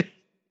want you to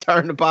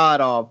turn the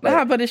pod off.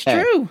 But it's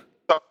true.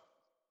 So,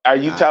 are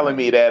you telling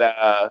me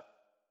that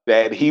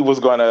that he was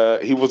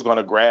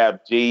gonna grab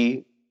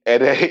G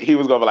and then he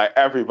was gonna be like,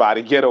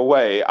 everybody get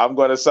away? I'm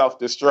gonna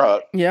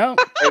self-destruct. Yeah.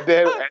 And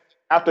then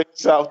after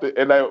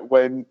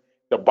when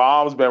the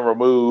bomb's been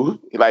removed,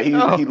 like he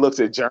looks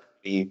at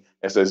Journey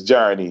and says,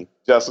 "Journey,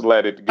 just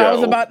let it go." I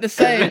was about to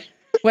say.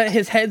 When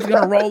his head's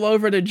gonna roll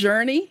over to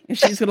Journey, and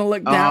she's gonna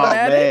look down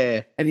at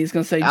it, and he's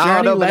gonna say,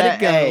 "Journey, let it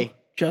go. Hey,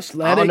 just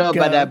let it go." I don't know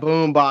about that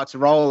boombox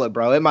roller,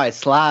 bro. It might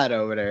slide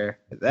over there.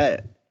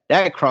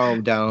 That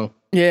chrome dome.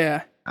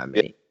 Yeah. I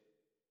mean,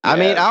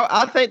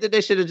 I think that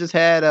they should have just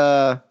had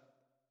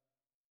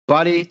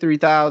Buddy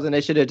 3000.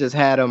 They should have just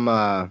had him,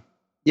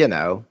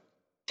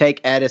 take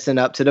Edison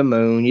up to the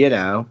moon.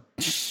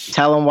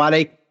 Tell him why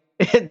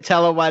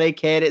they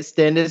can't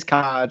extend his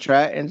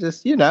contract, and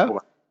just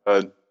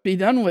be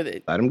done with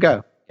it. Let him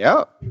go.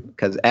 Yep.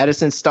 Because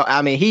Edison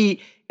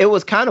it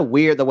was kind of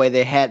weird the way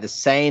they had the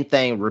same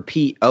thing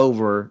repeat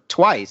over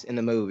twice in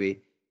the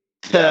movie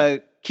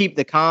to keep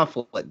the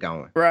conflict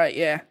going. Right,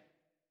 yeah.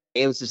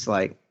 It was just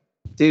like,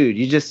 dude,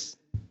 you just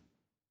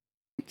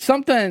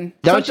something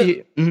I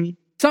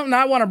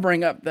want to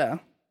bring up though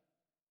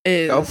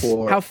is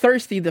how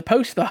thirsty the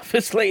post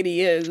office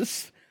lady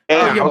is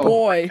for your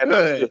boy.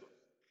 That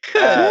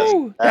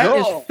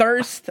is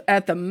thirst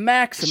at the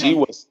maximum. She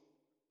was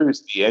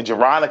thirsty, and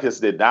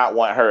Geronicus did not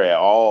want her at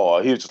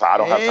all. He was just like, I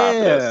don't have time for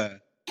this.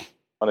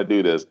 I want to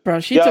do this. Bro,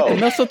 she took the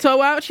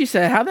mistletoe out. She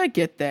said, how'd that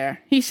get there?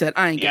 He said,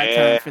 I ain't got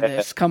time for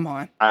this. Come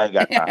on. I ain't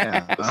got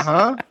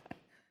time.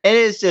 And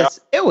it's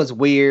just, it was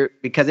weird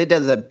because it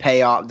doesn't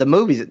pay off. The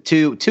movie's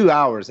 2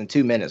 hours and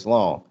 2 minutes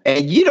long.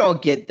 And you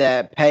don't get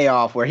that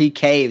payoff where he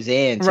caves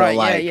in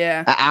till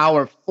an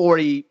hour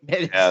 40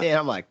 minutes in.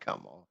 I'm like,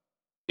 come on.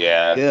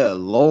 Yeah. Good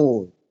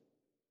Lord.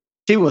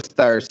 She was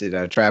thirsty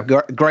though,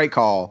 Trav. Great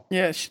call.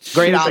 Yeah.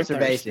 Great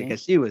observation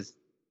because he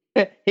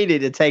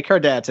needed to take her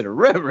down to the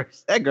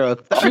rivers. That girl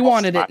thirsty. She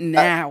wanted it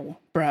now,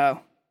 bro.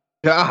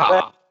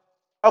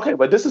 Okay,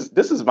 but this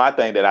is my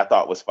thing that I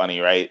thought was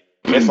funny, right?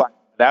 It's like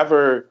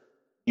whenever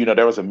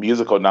there was a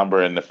musical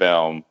number in the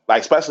film,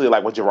 like especially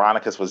like when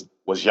Geronicus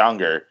was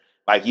younger,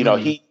 like Mhm.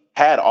 he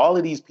had all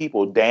of these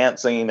people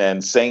dancing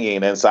and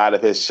singing inside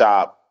of his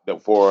shop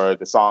for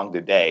the song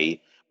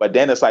 "Today." But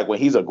then it's like when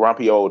he's a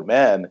grumpy old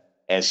man,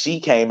 and she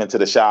came into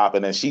the shop,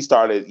 and then she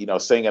started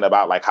singing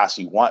about like how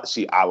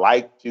I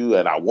like you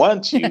and I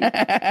want you.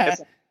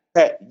 It's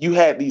like you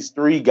had these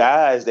three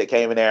guys that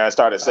came in there and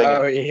started singing.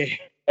 Oh yeah.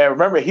 And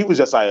remember, he was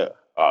just like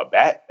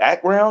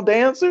background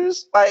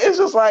dancers. Like it's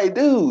just like,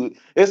 dude.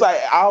 It's like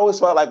I always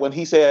felt like when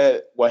he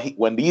said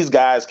when these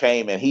guys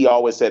came and he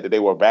always said that they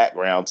were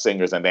background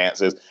singers and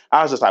dancers.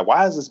 I was just like,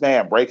 why is this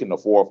man breaking the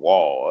fourth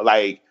wall?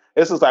 Like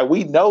it's just like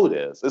we know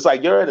this. It's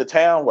like you're in a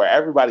town where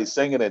everybody's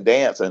singing and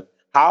dancing.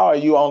 How are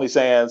you only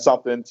saying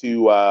something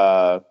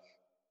to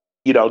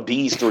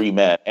these three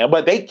men?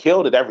 But they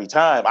killed it every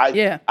time.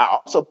 Yeah. I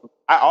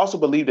also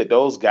believe that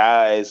those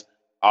guys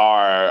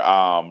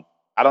are.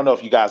 I don't know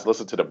if you guys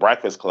listen to the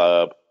Breakfast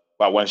Club,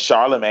 but when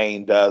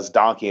Charlemagne does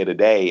Donkey of the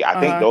Day, I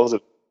think those are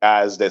the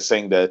guys that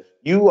sing the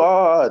 "You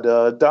Are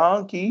the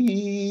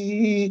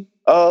Donkey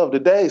of the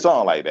Day"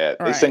 song like that.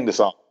 They Right. sing the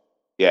song.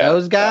 Yeah,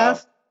 Those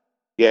guys.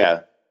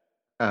 yeah,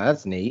 Oh,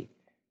 that's neat.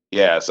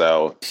 yeah.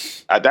 So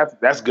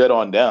that's good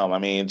on them. I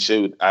mean,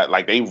 shoot,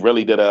 like they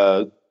really did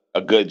a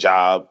good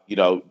job.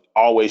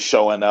 Always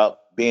showing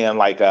up, being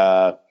like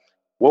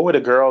what were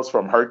the girls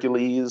from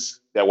Hercules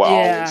that were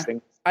always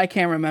singing? I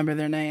can't remember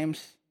their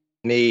names.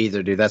 Me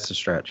either, dude. That's a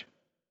stretch.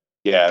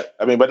 Yeah,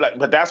 I mean,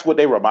 but that's what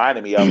they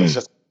reminded me of. It's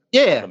just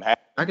Yeah,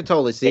 I could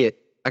totally see it.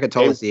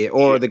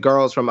 Or the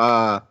girls from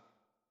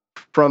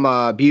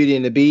Beauty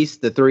and the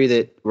Beast, the three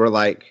that were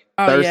like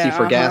thirsty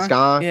for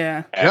Gascon.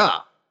 Yeah.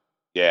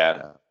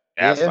 Yeah.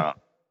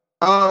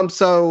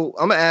 So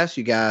I'm gonna ask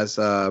you guys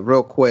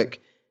real quick.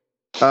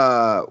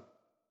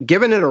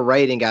 Giving it a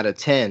rating out of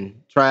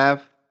 10,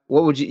 Trav,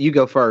 what would you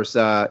go first?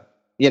 10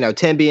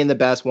 being the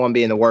best, 1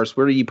 being the worst.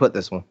 Where do you put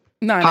this one?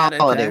 9 out of 10.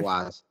 Holiday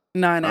wise.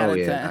 9 out of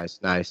 10.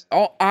 Nice.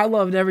 I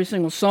loved every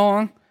single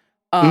song.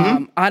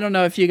 I don't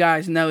know if you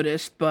guys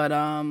noticed, but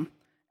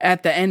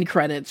at the end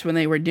credits when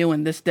they were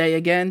doing "This Day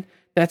Again,"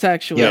 that's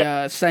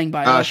actually sang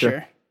by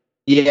Usher.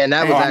 Yeah, and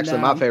that was actually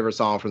my favorite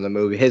song from the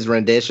movie. His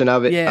rendition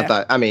of it.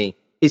 Yeah. I mean,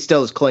 he's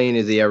still as clean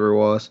as he ever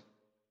was.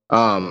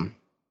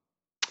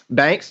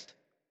 Banks?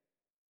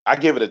 I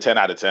give it a 10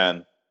 out of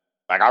 10.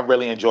 Like I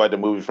really enjoyed the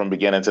movie from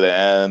beginning to the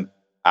end.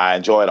 I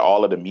enjoyed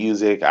all of the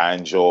music. I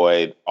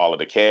enjoyed all of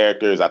the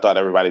characters. I thought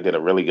everybody did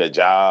a really good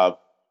job.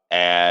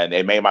 And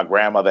it made my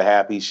grandmother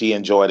happy. She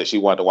enjoyed it. She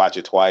wanted to watch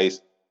it twice.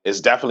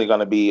 It's definitely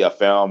going to be a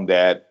film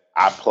that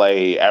I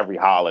play every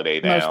holiday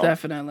now. Most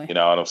definitely. You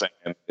know what I'm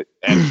saying?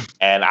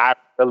 And I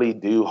really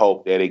do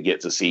hope that it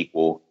gets a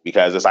sequel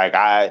because it's like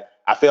I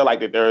feel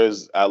like that there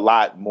is a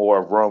lot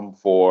more room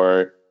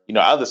for,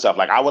 other stuff.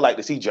 Like I would like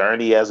to see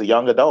Journey as a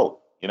young adult,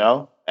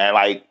 and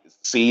like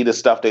see the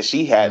stuff that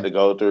she had to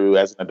go through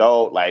as an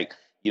adult, like,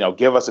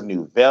 give us a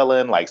new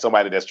villain, like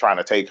somebody that's trying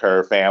to take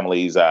her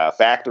family's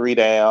factory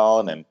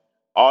down and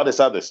all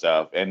this other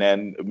stuff. And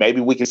then maybe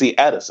we can see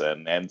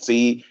Edison and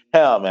see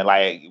him and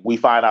like we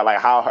find out like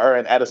how her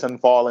and Edison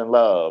fall in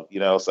love,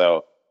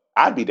 so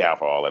I'd be down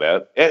for all of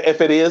that. If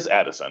it is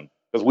Edison,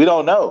 because we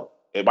don't know.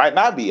 It might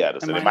not be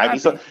Edison. It might be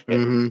some.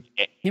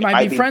 He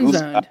might be friend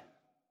zoned.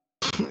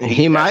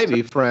 He might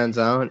be friend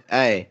zoned.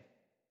 Hey,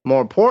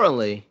 more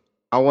importantly,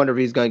 I wonder if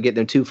he's going to get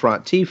them 2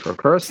 front teeth for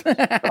Christmas.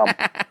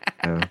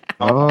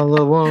 All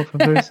I want for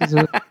Christmas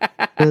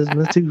is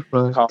my 2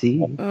 front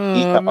teeth.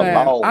 Oh,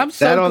 man. I'm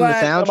so that glad,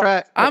 on the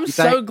soundtrack? I'm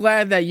so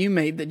glad that you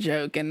made the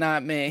joke and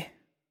not me.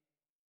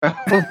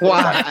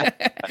 Why?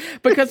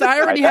 Because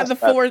I already have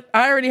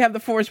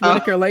the Forrest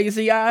Whitaker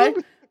lazy eye.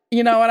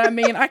 You know what I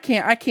mean? I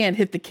can't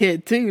hit the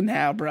kid too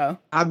now, bro.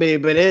 I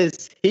mean, but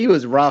he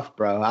was rough,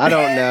 bro. I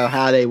don't know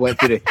how they went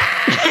through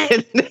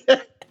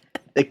the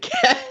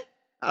cat.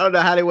 I don't know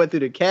how they went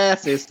through the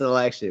casting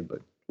selection, but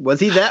was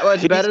he that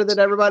much better than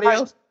everybody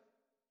else?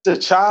 It's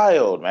a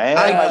child, man.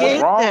 I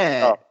get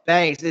that.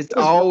 Thanks. It's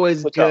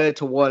always good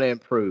to want to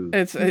improve.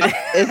 It's what?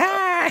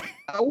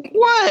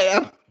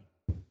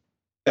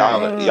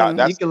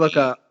 You can look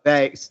up.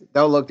 Thanks.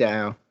 Don't look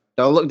down.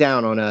 Don't look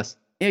down on us.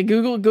 Yeah,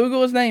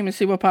 Google his name and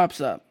see what pops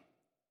up.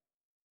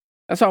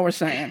 That's all we're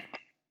saying.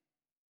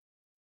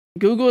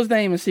 Google his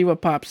name and see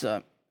what pops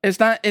up. It's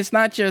not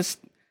just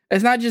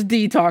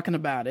D talking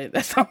about it.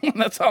 That's all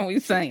we're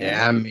saying.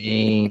 Yeah, I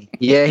mean,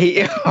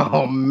 yeah,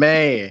 oh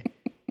man.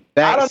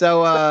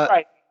 So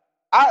right.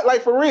 I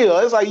like for real.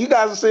 It's like you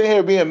guys are sitting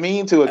here being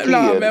mean to a kid.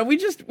 No, man, we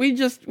just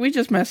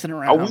messing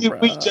around. We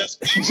just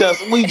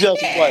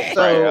play.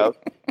 So,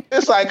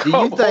 it's like, do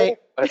you think?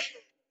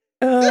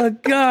 Oh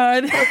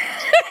God!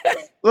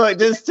 Look,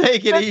 just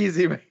take it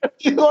easy, man.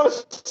 You gonna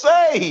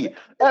say?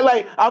 And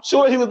like, I'm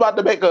sure he was about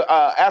to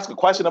ask a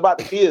question about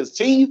the kid's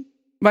teeth.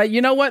 But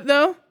you know what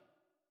though?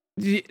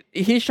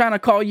 He's trying to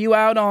call you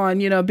out on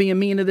being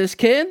mean to this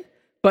kid.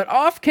 But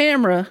off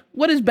camera,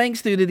 what does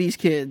Banks do to these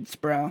kids,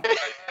 bro?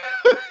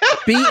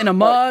 Beating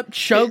them up,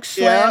 choke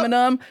slamming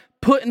them,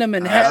 putting them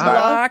in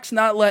headlocks,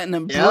 not letting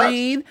them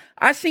breathe.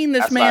 I seen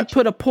this man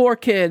put a poor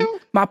kid,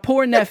 my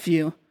poor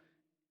nephew,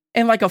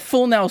 in like a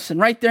full Nelson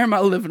right there in my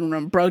living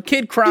room, bro.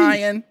 Kid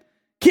crying,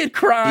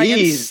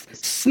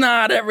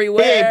 snot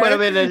everywhere. He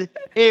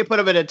ain't put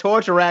him in a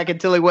torture rack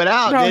until he went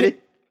out, bro, did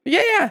he?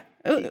 Yeah.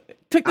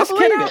 Took this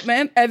kid out,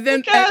 man, and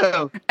then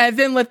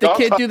let the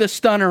kid do the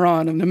stunner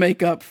on him to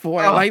make up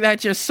for it. Like that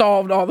just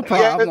solved all the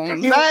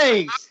problems.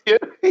 Thanks.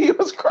 He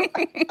was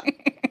crying.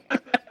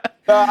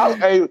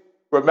 Hey,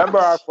 remember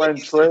our friend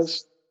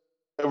Trish?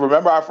 And,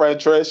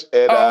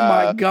 oh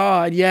my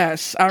God,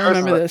 yes, I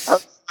remember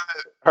this.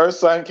 Her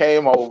son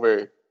came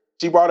over.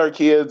 She brought her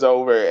kids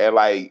over, and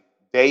like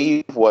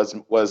Dave was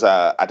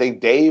I think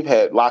Dave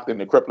had locked in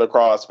the crippler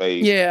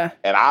crossface. Yeah,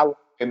 and I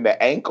in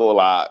the ankle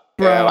lock.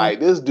 Bro. And like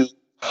this dude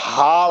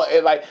holler,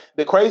 and like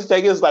the crazy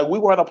thing is like we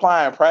weren't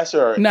applying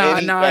pressure.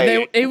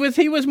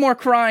 He was more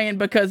crying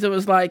because it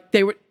was like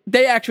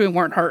they actually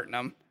weren't hurting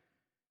him.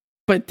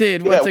 But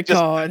dude, what's it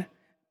called?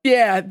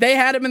 Yeah, they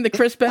had him in the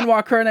Chris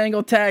Benoit Kurt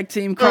Angle tag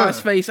team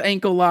crossface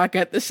ankle lock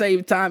at the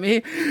same time.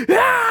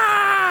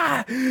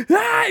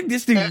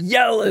 This dude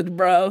yelling,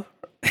 bro.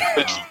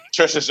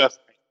 Trish is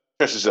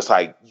just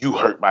like, you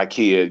hurt my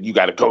kid. You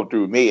got to go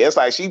through me. It's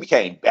like she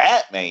became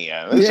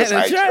Batman. It's just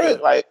like,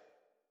 right. like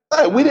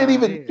we didn't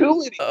even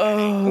do anything.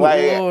 Oh,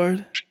 like,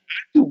 Lord.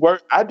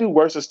 I do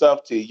worse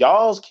stuff to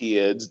y'all's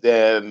kids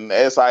than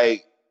it's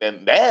like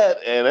than that,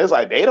 and it's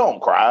like they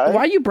don't cry.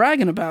 Why are you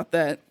bragging about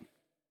that?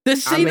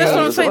 That's what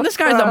I'm saying. This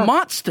guy's a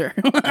monster.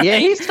 Yeah,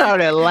 he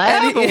started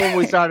laughing when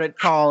we started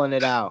calling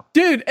it out.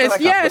 Dude, as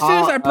soon as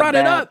I brought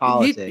it up,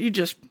 he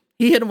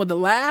hit him with the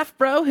laugh,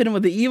 bro. Hit him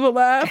with the evil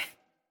laugh.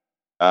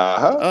 We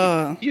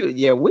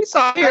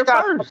saw it here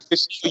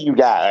first. You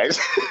guys.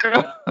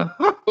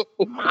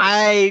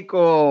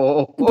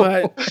 Michael.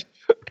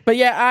 But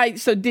yeah,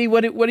 so D,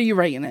 what are you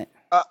rating it?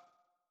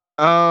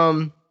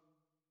 I'm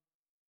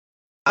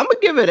gonna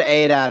give it an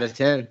 8 out of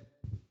 10.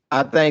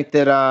 I think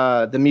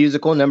that the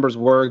musical numbers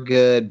were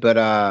good, but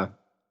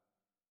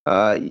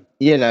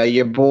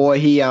your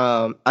boy,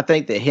 I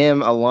think that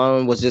him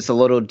alone was just a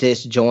little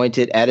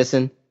disjointed.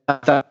 Edison, I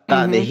thought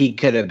that he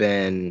could have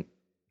been.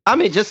 I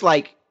mean, just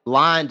like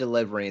line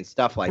delivery and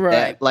stuff like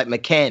that, like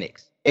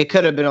mechanics. It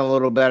could have been a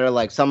little better.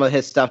 Like some of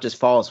his stuff just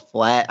falls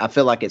flat. I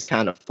feel like it's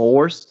kind of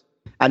forced.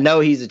 I know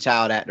he's a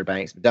child actor,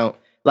 Banks, but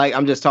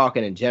I'm just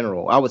talking in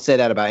general. I would say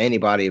that about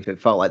anybody if it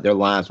felt like their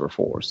lines were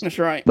forced. That's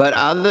right. But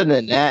other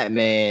than that,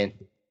 man,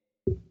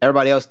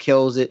 everybody else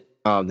kills it.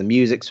 The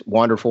music's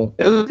wonderful.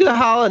 It was a good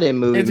holiday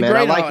movie, man. It's a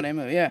great holiday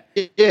movie, yeah.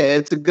 Yeah,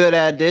 it's a good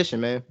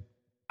addition, man.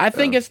 I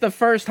think it's the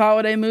first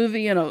holiday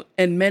movie,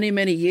 in many,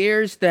 many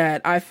years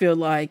that I feel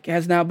like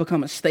has now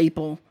become a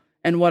staple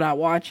in what I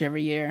watch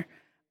every year.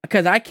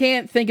 Because I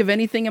can't think of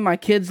anything in my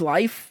kid's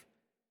life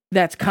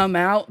that's come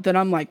out that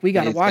I'm like, we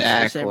got to watch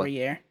this every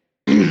year.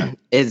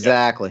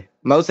 Exactly.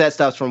 Most of that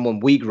stuff's from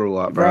when we grew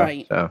up, bro.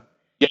 Right. So.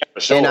 Yeah,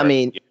 for sure. And I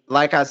mean,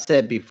 like I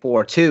said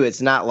before, too,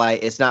 it's not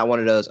one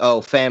of those,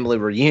 family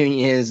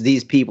reunions.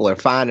 These people are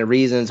finding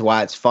reasons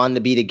why it's fun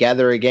to be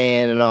together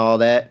again and all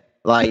that.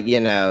 Like,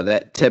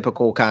 that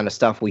typical kind of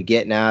stuff we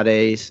get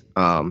nowadays.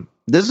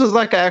 This was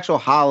like an actual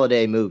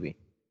holiday movie.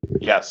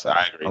 Yes,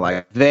 I agree.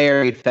 Like,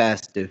 very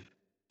festive.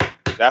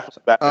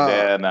 Definitely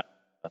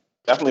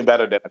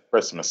better than a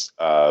Christmas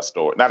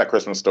story. Not a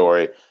Christmas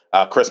story.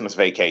 Christmas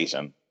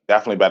Vacation.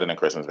 Definitely better than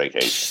Christmas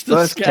Vacation.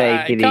 Let's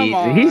take it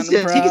easy. He's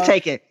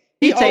taking.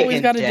 He's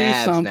taking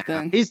jabs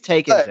now. He's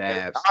taking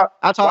jabs.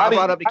 I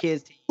brought up the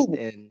kids'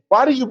 teeth.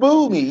 Why do you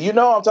boo me? You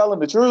know I'm telling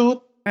the truth.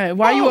 Hey,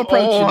 why are you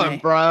approaching me,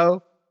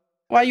 bro?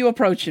 Why are you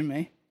approaching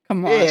me?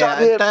 Come on.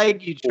 Yeah,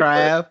 thank you,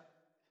 Trav.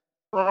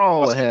 What's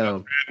wrong with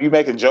him? You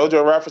making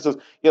JoJo references?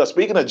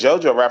 Speaking of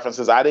JoJo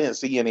references, I didn't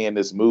see any in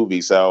this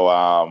movie,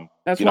 so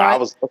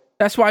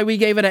that's why we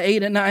gave it an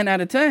 8 and 9 out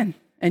of 10,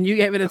 and you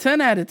gave it a 10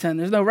 out of 10.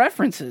 There's no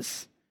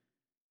references.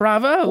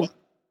 Bravo.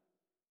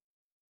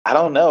 I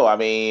don't know. I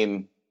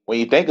mean, when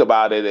you think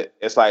about it,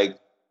 it's like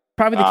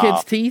probably the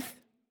kids' teeth.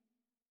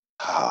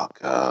 Oh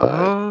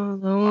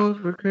God! All I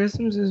want for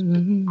Christmas is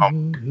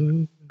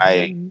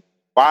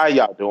why are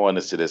y'all doing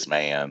this to this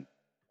man?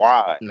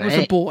 Why? It was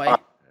a boy.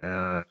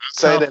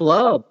 Tough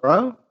love,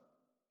 bro.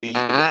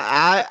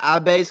 I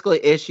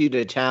basically issued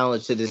a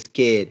challenge to this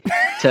kid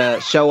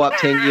to show up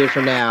 10 years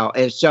from now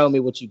and show me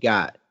what you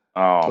got.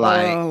 Oh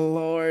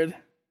Lord.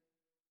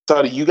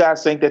 So do you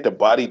guys think that the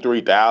Buddy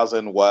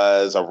 3000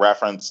 was a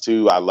reference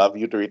to I Love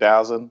You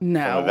 3000?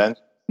 No.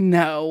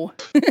 No.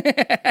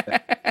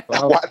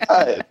 Why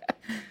not?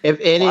 If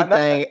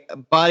anything,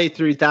 Buddy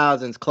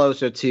 3000 is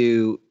closer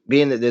to,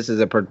 being that this is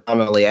a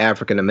predominantly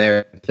African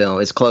American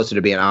film, it's closer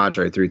to being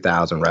Andre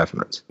 3000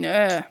 reference.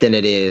 Yeah. Than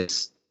it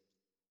is.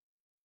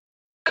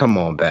 Come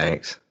on,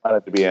 Banks. To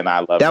be an I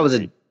Love that You was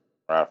a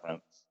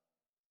reference.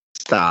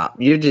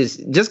 Stop. You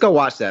just go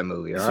watch that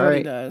movie, all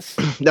right? Does.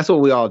 That's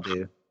what we all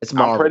do. It's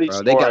Marvel,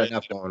 bro. They got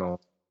enough going on.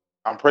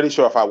 I'm pretty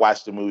sure if I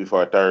watched the movie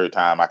for a third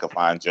time, I could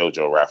find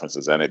JoJo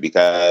references in it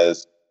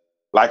because,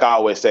 like I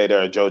always say, there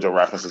are JoJo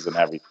references in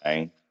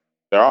everything.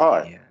 There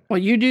are. Yeah. Well,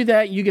 you do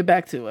that, you get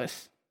back to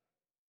us.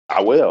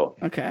 I will.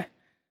 Okay.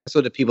 That's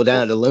what the people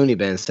down at the Looney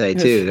Bin say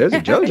too. There's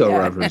a JoJo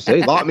reference.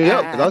 They locked me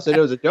up because I said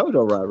there was a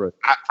JoJo reference.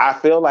 I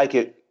feel like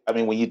it. I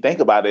mean, when you think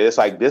about it, it's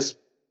like this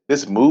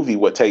movie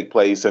would take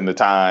place in the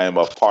time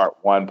of part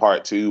 1,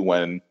 part 2,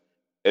 when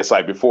it's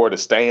like before the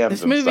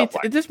stands.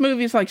 This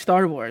movie is like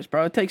Star Wars,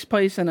 bro. It takes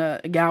place in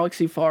a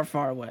galaxy far,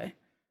 far away.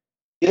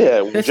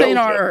 Yeah, this ain't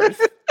our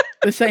Earth.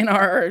 This ain't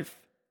our Earth.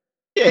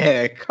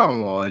 Yeah,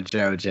 come on,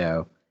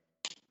 JoJo.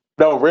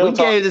 No, real we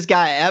gave this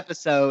guy an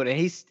episode, and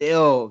he's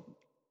still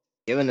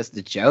giving us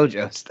the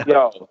JoJo stuff.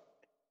 Yo,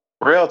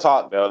 real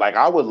talk though. Like,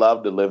 I would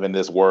love to live in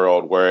this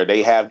world where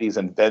they have these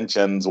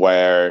inventions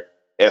where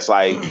it's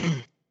like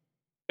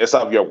it's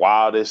of your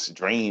wildest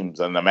dreams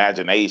and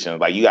imagination.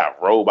 Like, you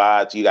got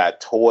robots, you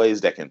got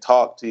toys that can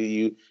talk to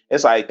you.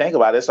 It's like, think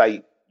about it. It's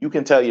like you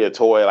can tell your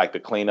toy like to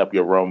clean up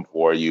your room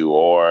for you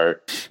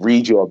or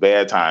read you a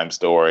bedtime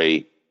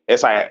story.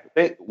 It's like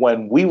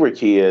when we were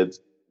kids,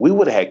 we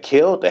would have had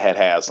killed to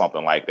had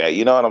something like that.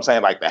 You know what I'm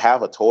saying? Like, to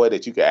have a toy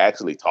that you could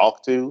actually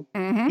talk to,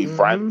 be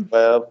friends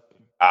with.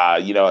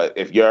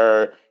 If you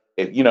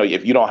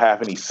don't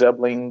have any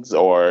siblings,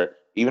 or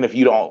even if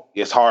you don't,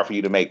 it's hard for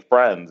you to make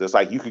friends. It's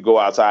like you could go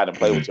outside and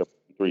play with your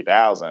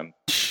 3000,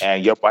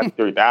 and your buddy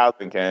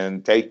 3000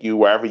 can take you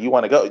wherever you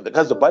want to go,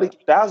 because the buddy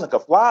 3000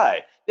 could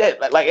fly. Yeah,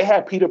 like it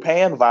had Peter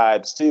Pan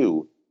vibes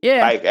too.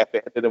 Yeah, like at the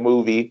end of the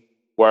movie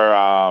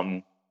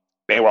where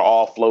they were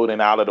all floating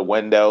out of the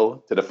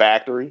window to the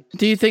factory.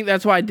 Do you think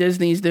that's why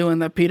Disney's doing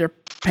the Peter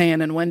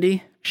Pan and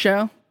Wendy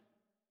show?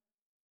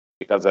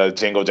 Because of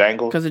Jingle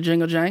Jangle? Because of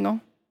Jingle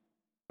Jangle?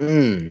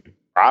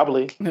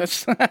 Probably.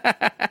 Yes.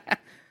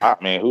 I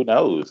mean, who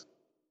knows?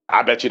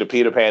 I bet you the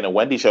Peter Pan and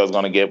Wendy show is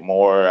going to get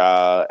more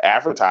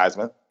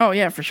advertisement. Oh,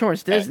 yeah, for sure.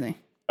 It's Disney. You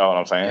know what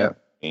I'm saying? Yep.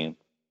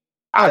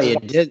 I mean,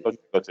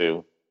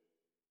 too.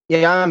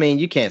 Yeah, I mean,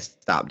 you can't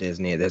stop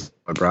Disney at this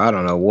point, bro. I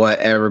don't know what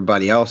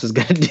everybody else is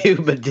going to do,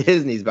 but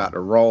Disney's about to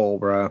roll,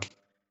 bro.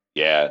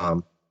 Yeah.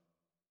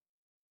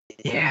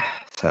 Yeah,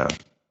 so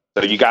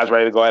you guys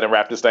ready to go ahead and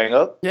wrap this thing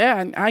up?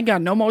 Yeah, I ain't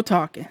got no more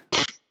talking.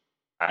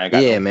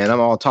 Man, I'm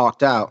all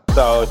talked out.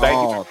 So thank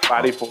you,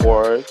 everybody,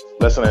 for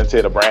listening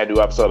to the brand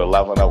new episode of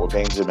Leveling Up with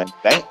Benjamin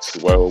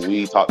Banks, where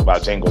we talk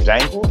about Jingle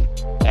Jangle.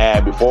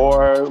 And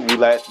before we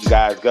let you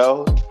guys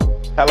go,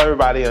 tell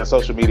everybody in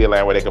social media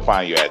land where they can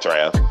find you at,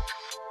 Trav.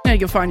 Yeah, you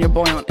can find your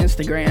boy on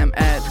Instagram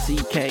at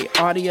ZK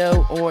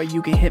Audio, or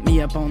you can hit me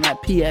up on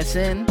that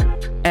PSN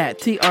at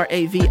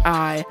TravioSZK.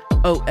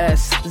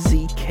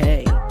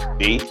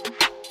 D?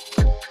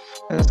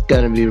 That's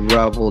gonna be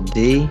Rubble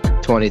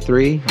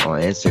D23 on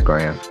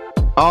Instagram.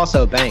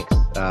 Also, Banks.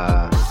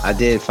 I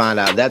did find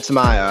out that's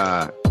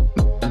my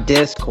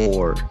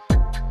Discord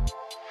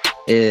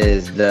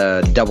is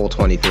the double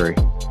 23.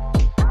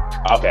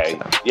 Okay.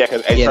 Yeah,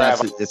 because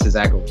Trav, that's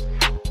exactly.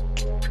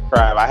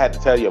 Trav, I had to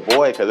tell your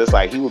boy because it's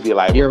like he would be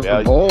like, your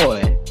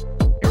boy.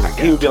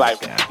 He would be like,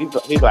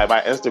 he's like,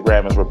 my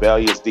Instagram is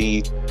Rebellious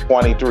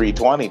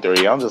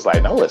D2323. I'm just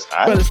like, no, it's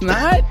not. But it's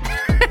not.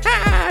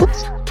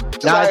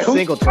 No, it's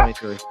single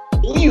 23.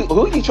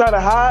 Who you trying to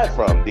hide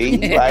from,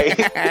 D? Like,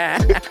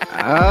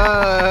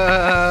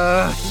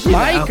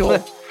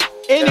 Michael.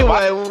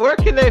 Anyway, where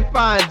can they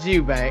find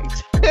you,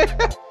 Banks?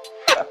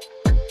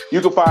 You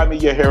can find me,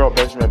 your hero,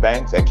 Benjamin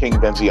Banks, at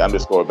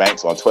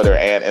KingBenji_Banks on Twitter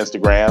and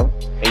Instagram.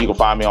 And you can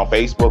find me on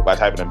Facebook by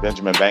typing in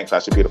Benjamin Banks. I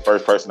should be the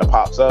first person that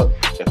pops up.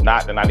 If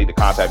not, then I need to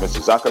contact Mr.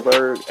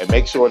 Zuckerberg. And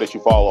make sure that you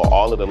follow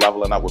all of the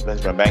Leveling Up with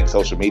Benjamin Banks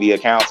social media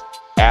accounts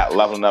at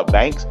Leveling Up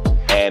Banks.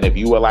 And if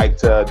you would like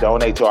to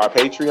donate to our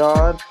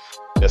Patreon,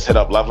 just hit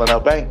up Leveling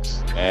Up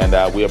Banks. And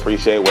we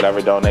appreciate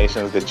whatever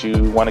donations that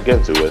you want to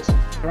give to us.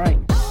 Right.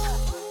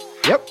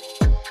 Yep.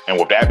 And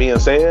with that being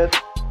said,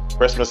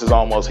 Christmas is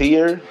almost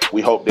here.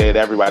 We hope that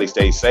everybody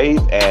stays safe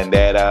and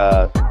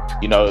that,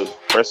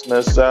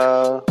 Christmas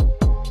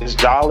is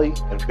jolly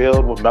and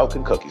filled with milk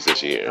and cookies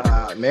this year.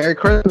 Merry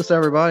Christmas,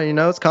 everybody.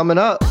 It's coming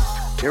up.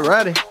 Get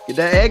ready. Get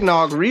that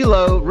eggnog.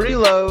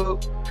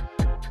 Reload.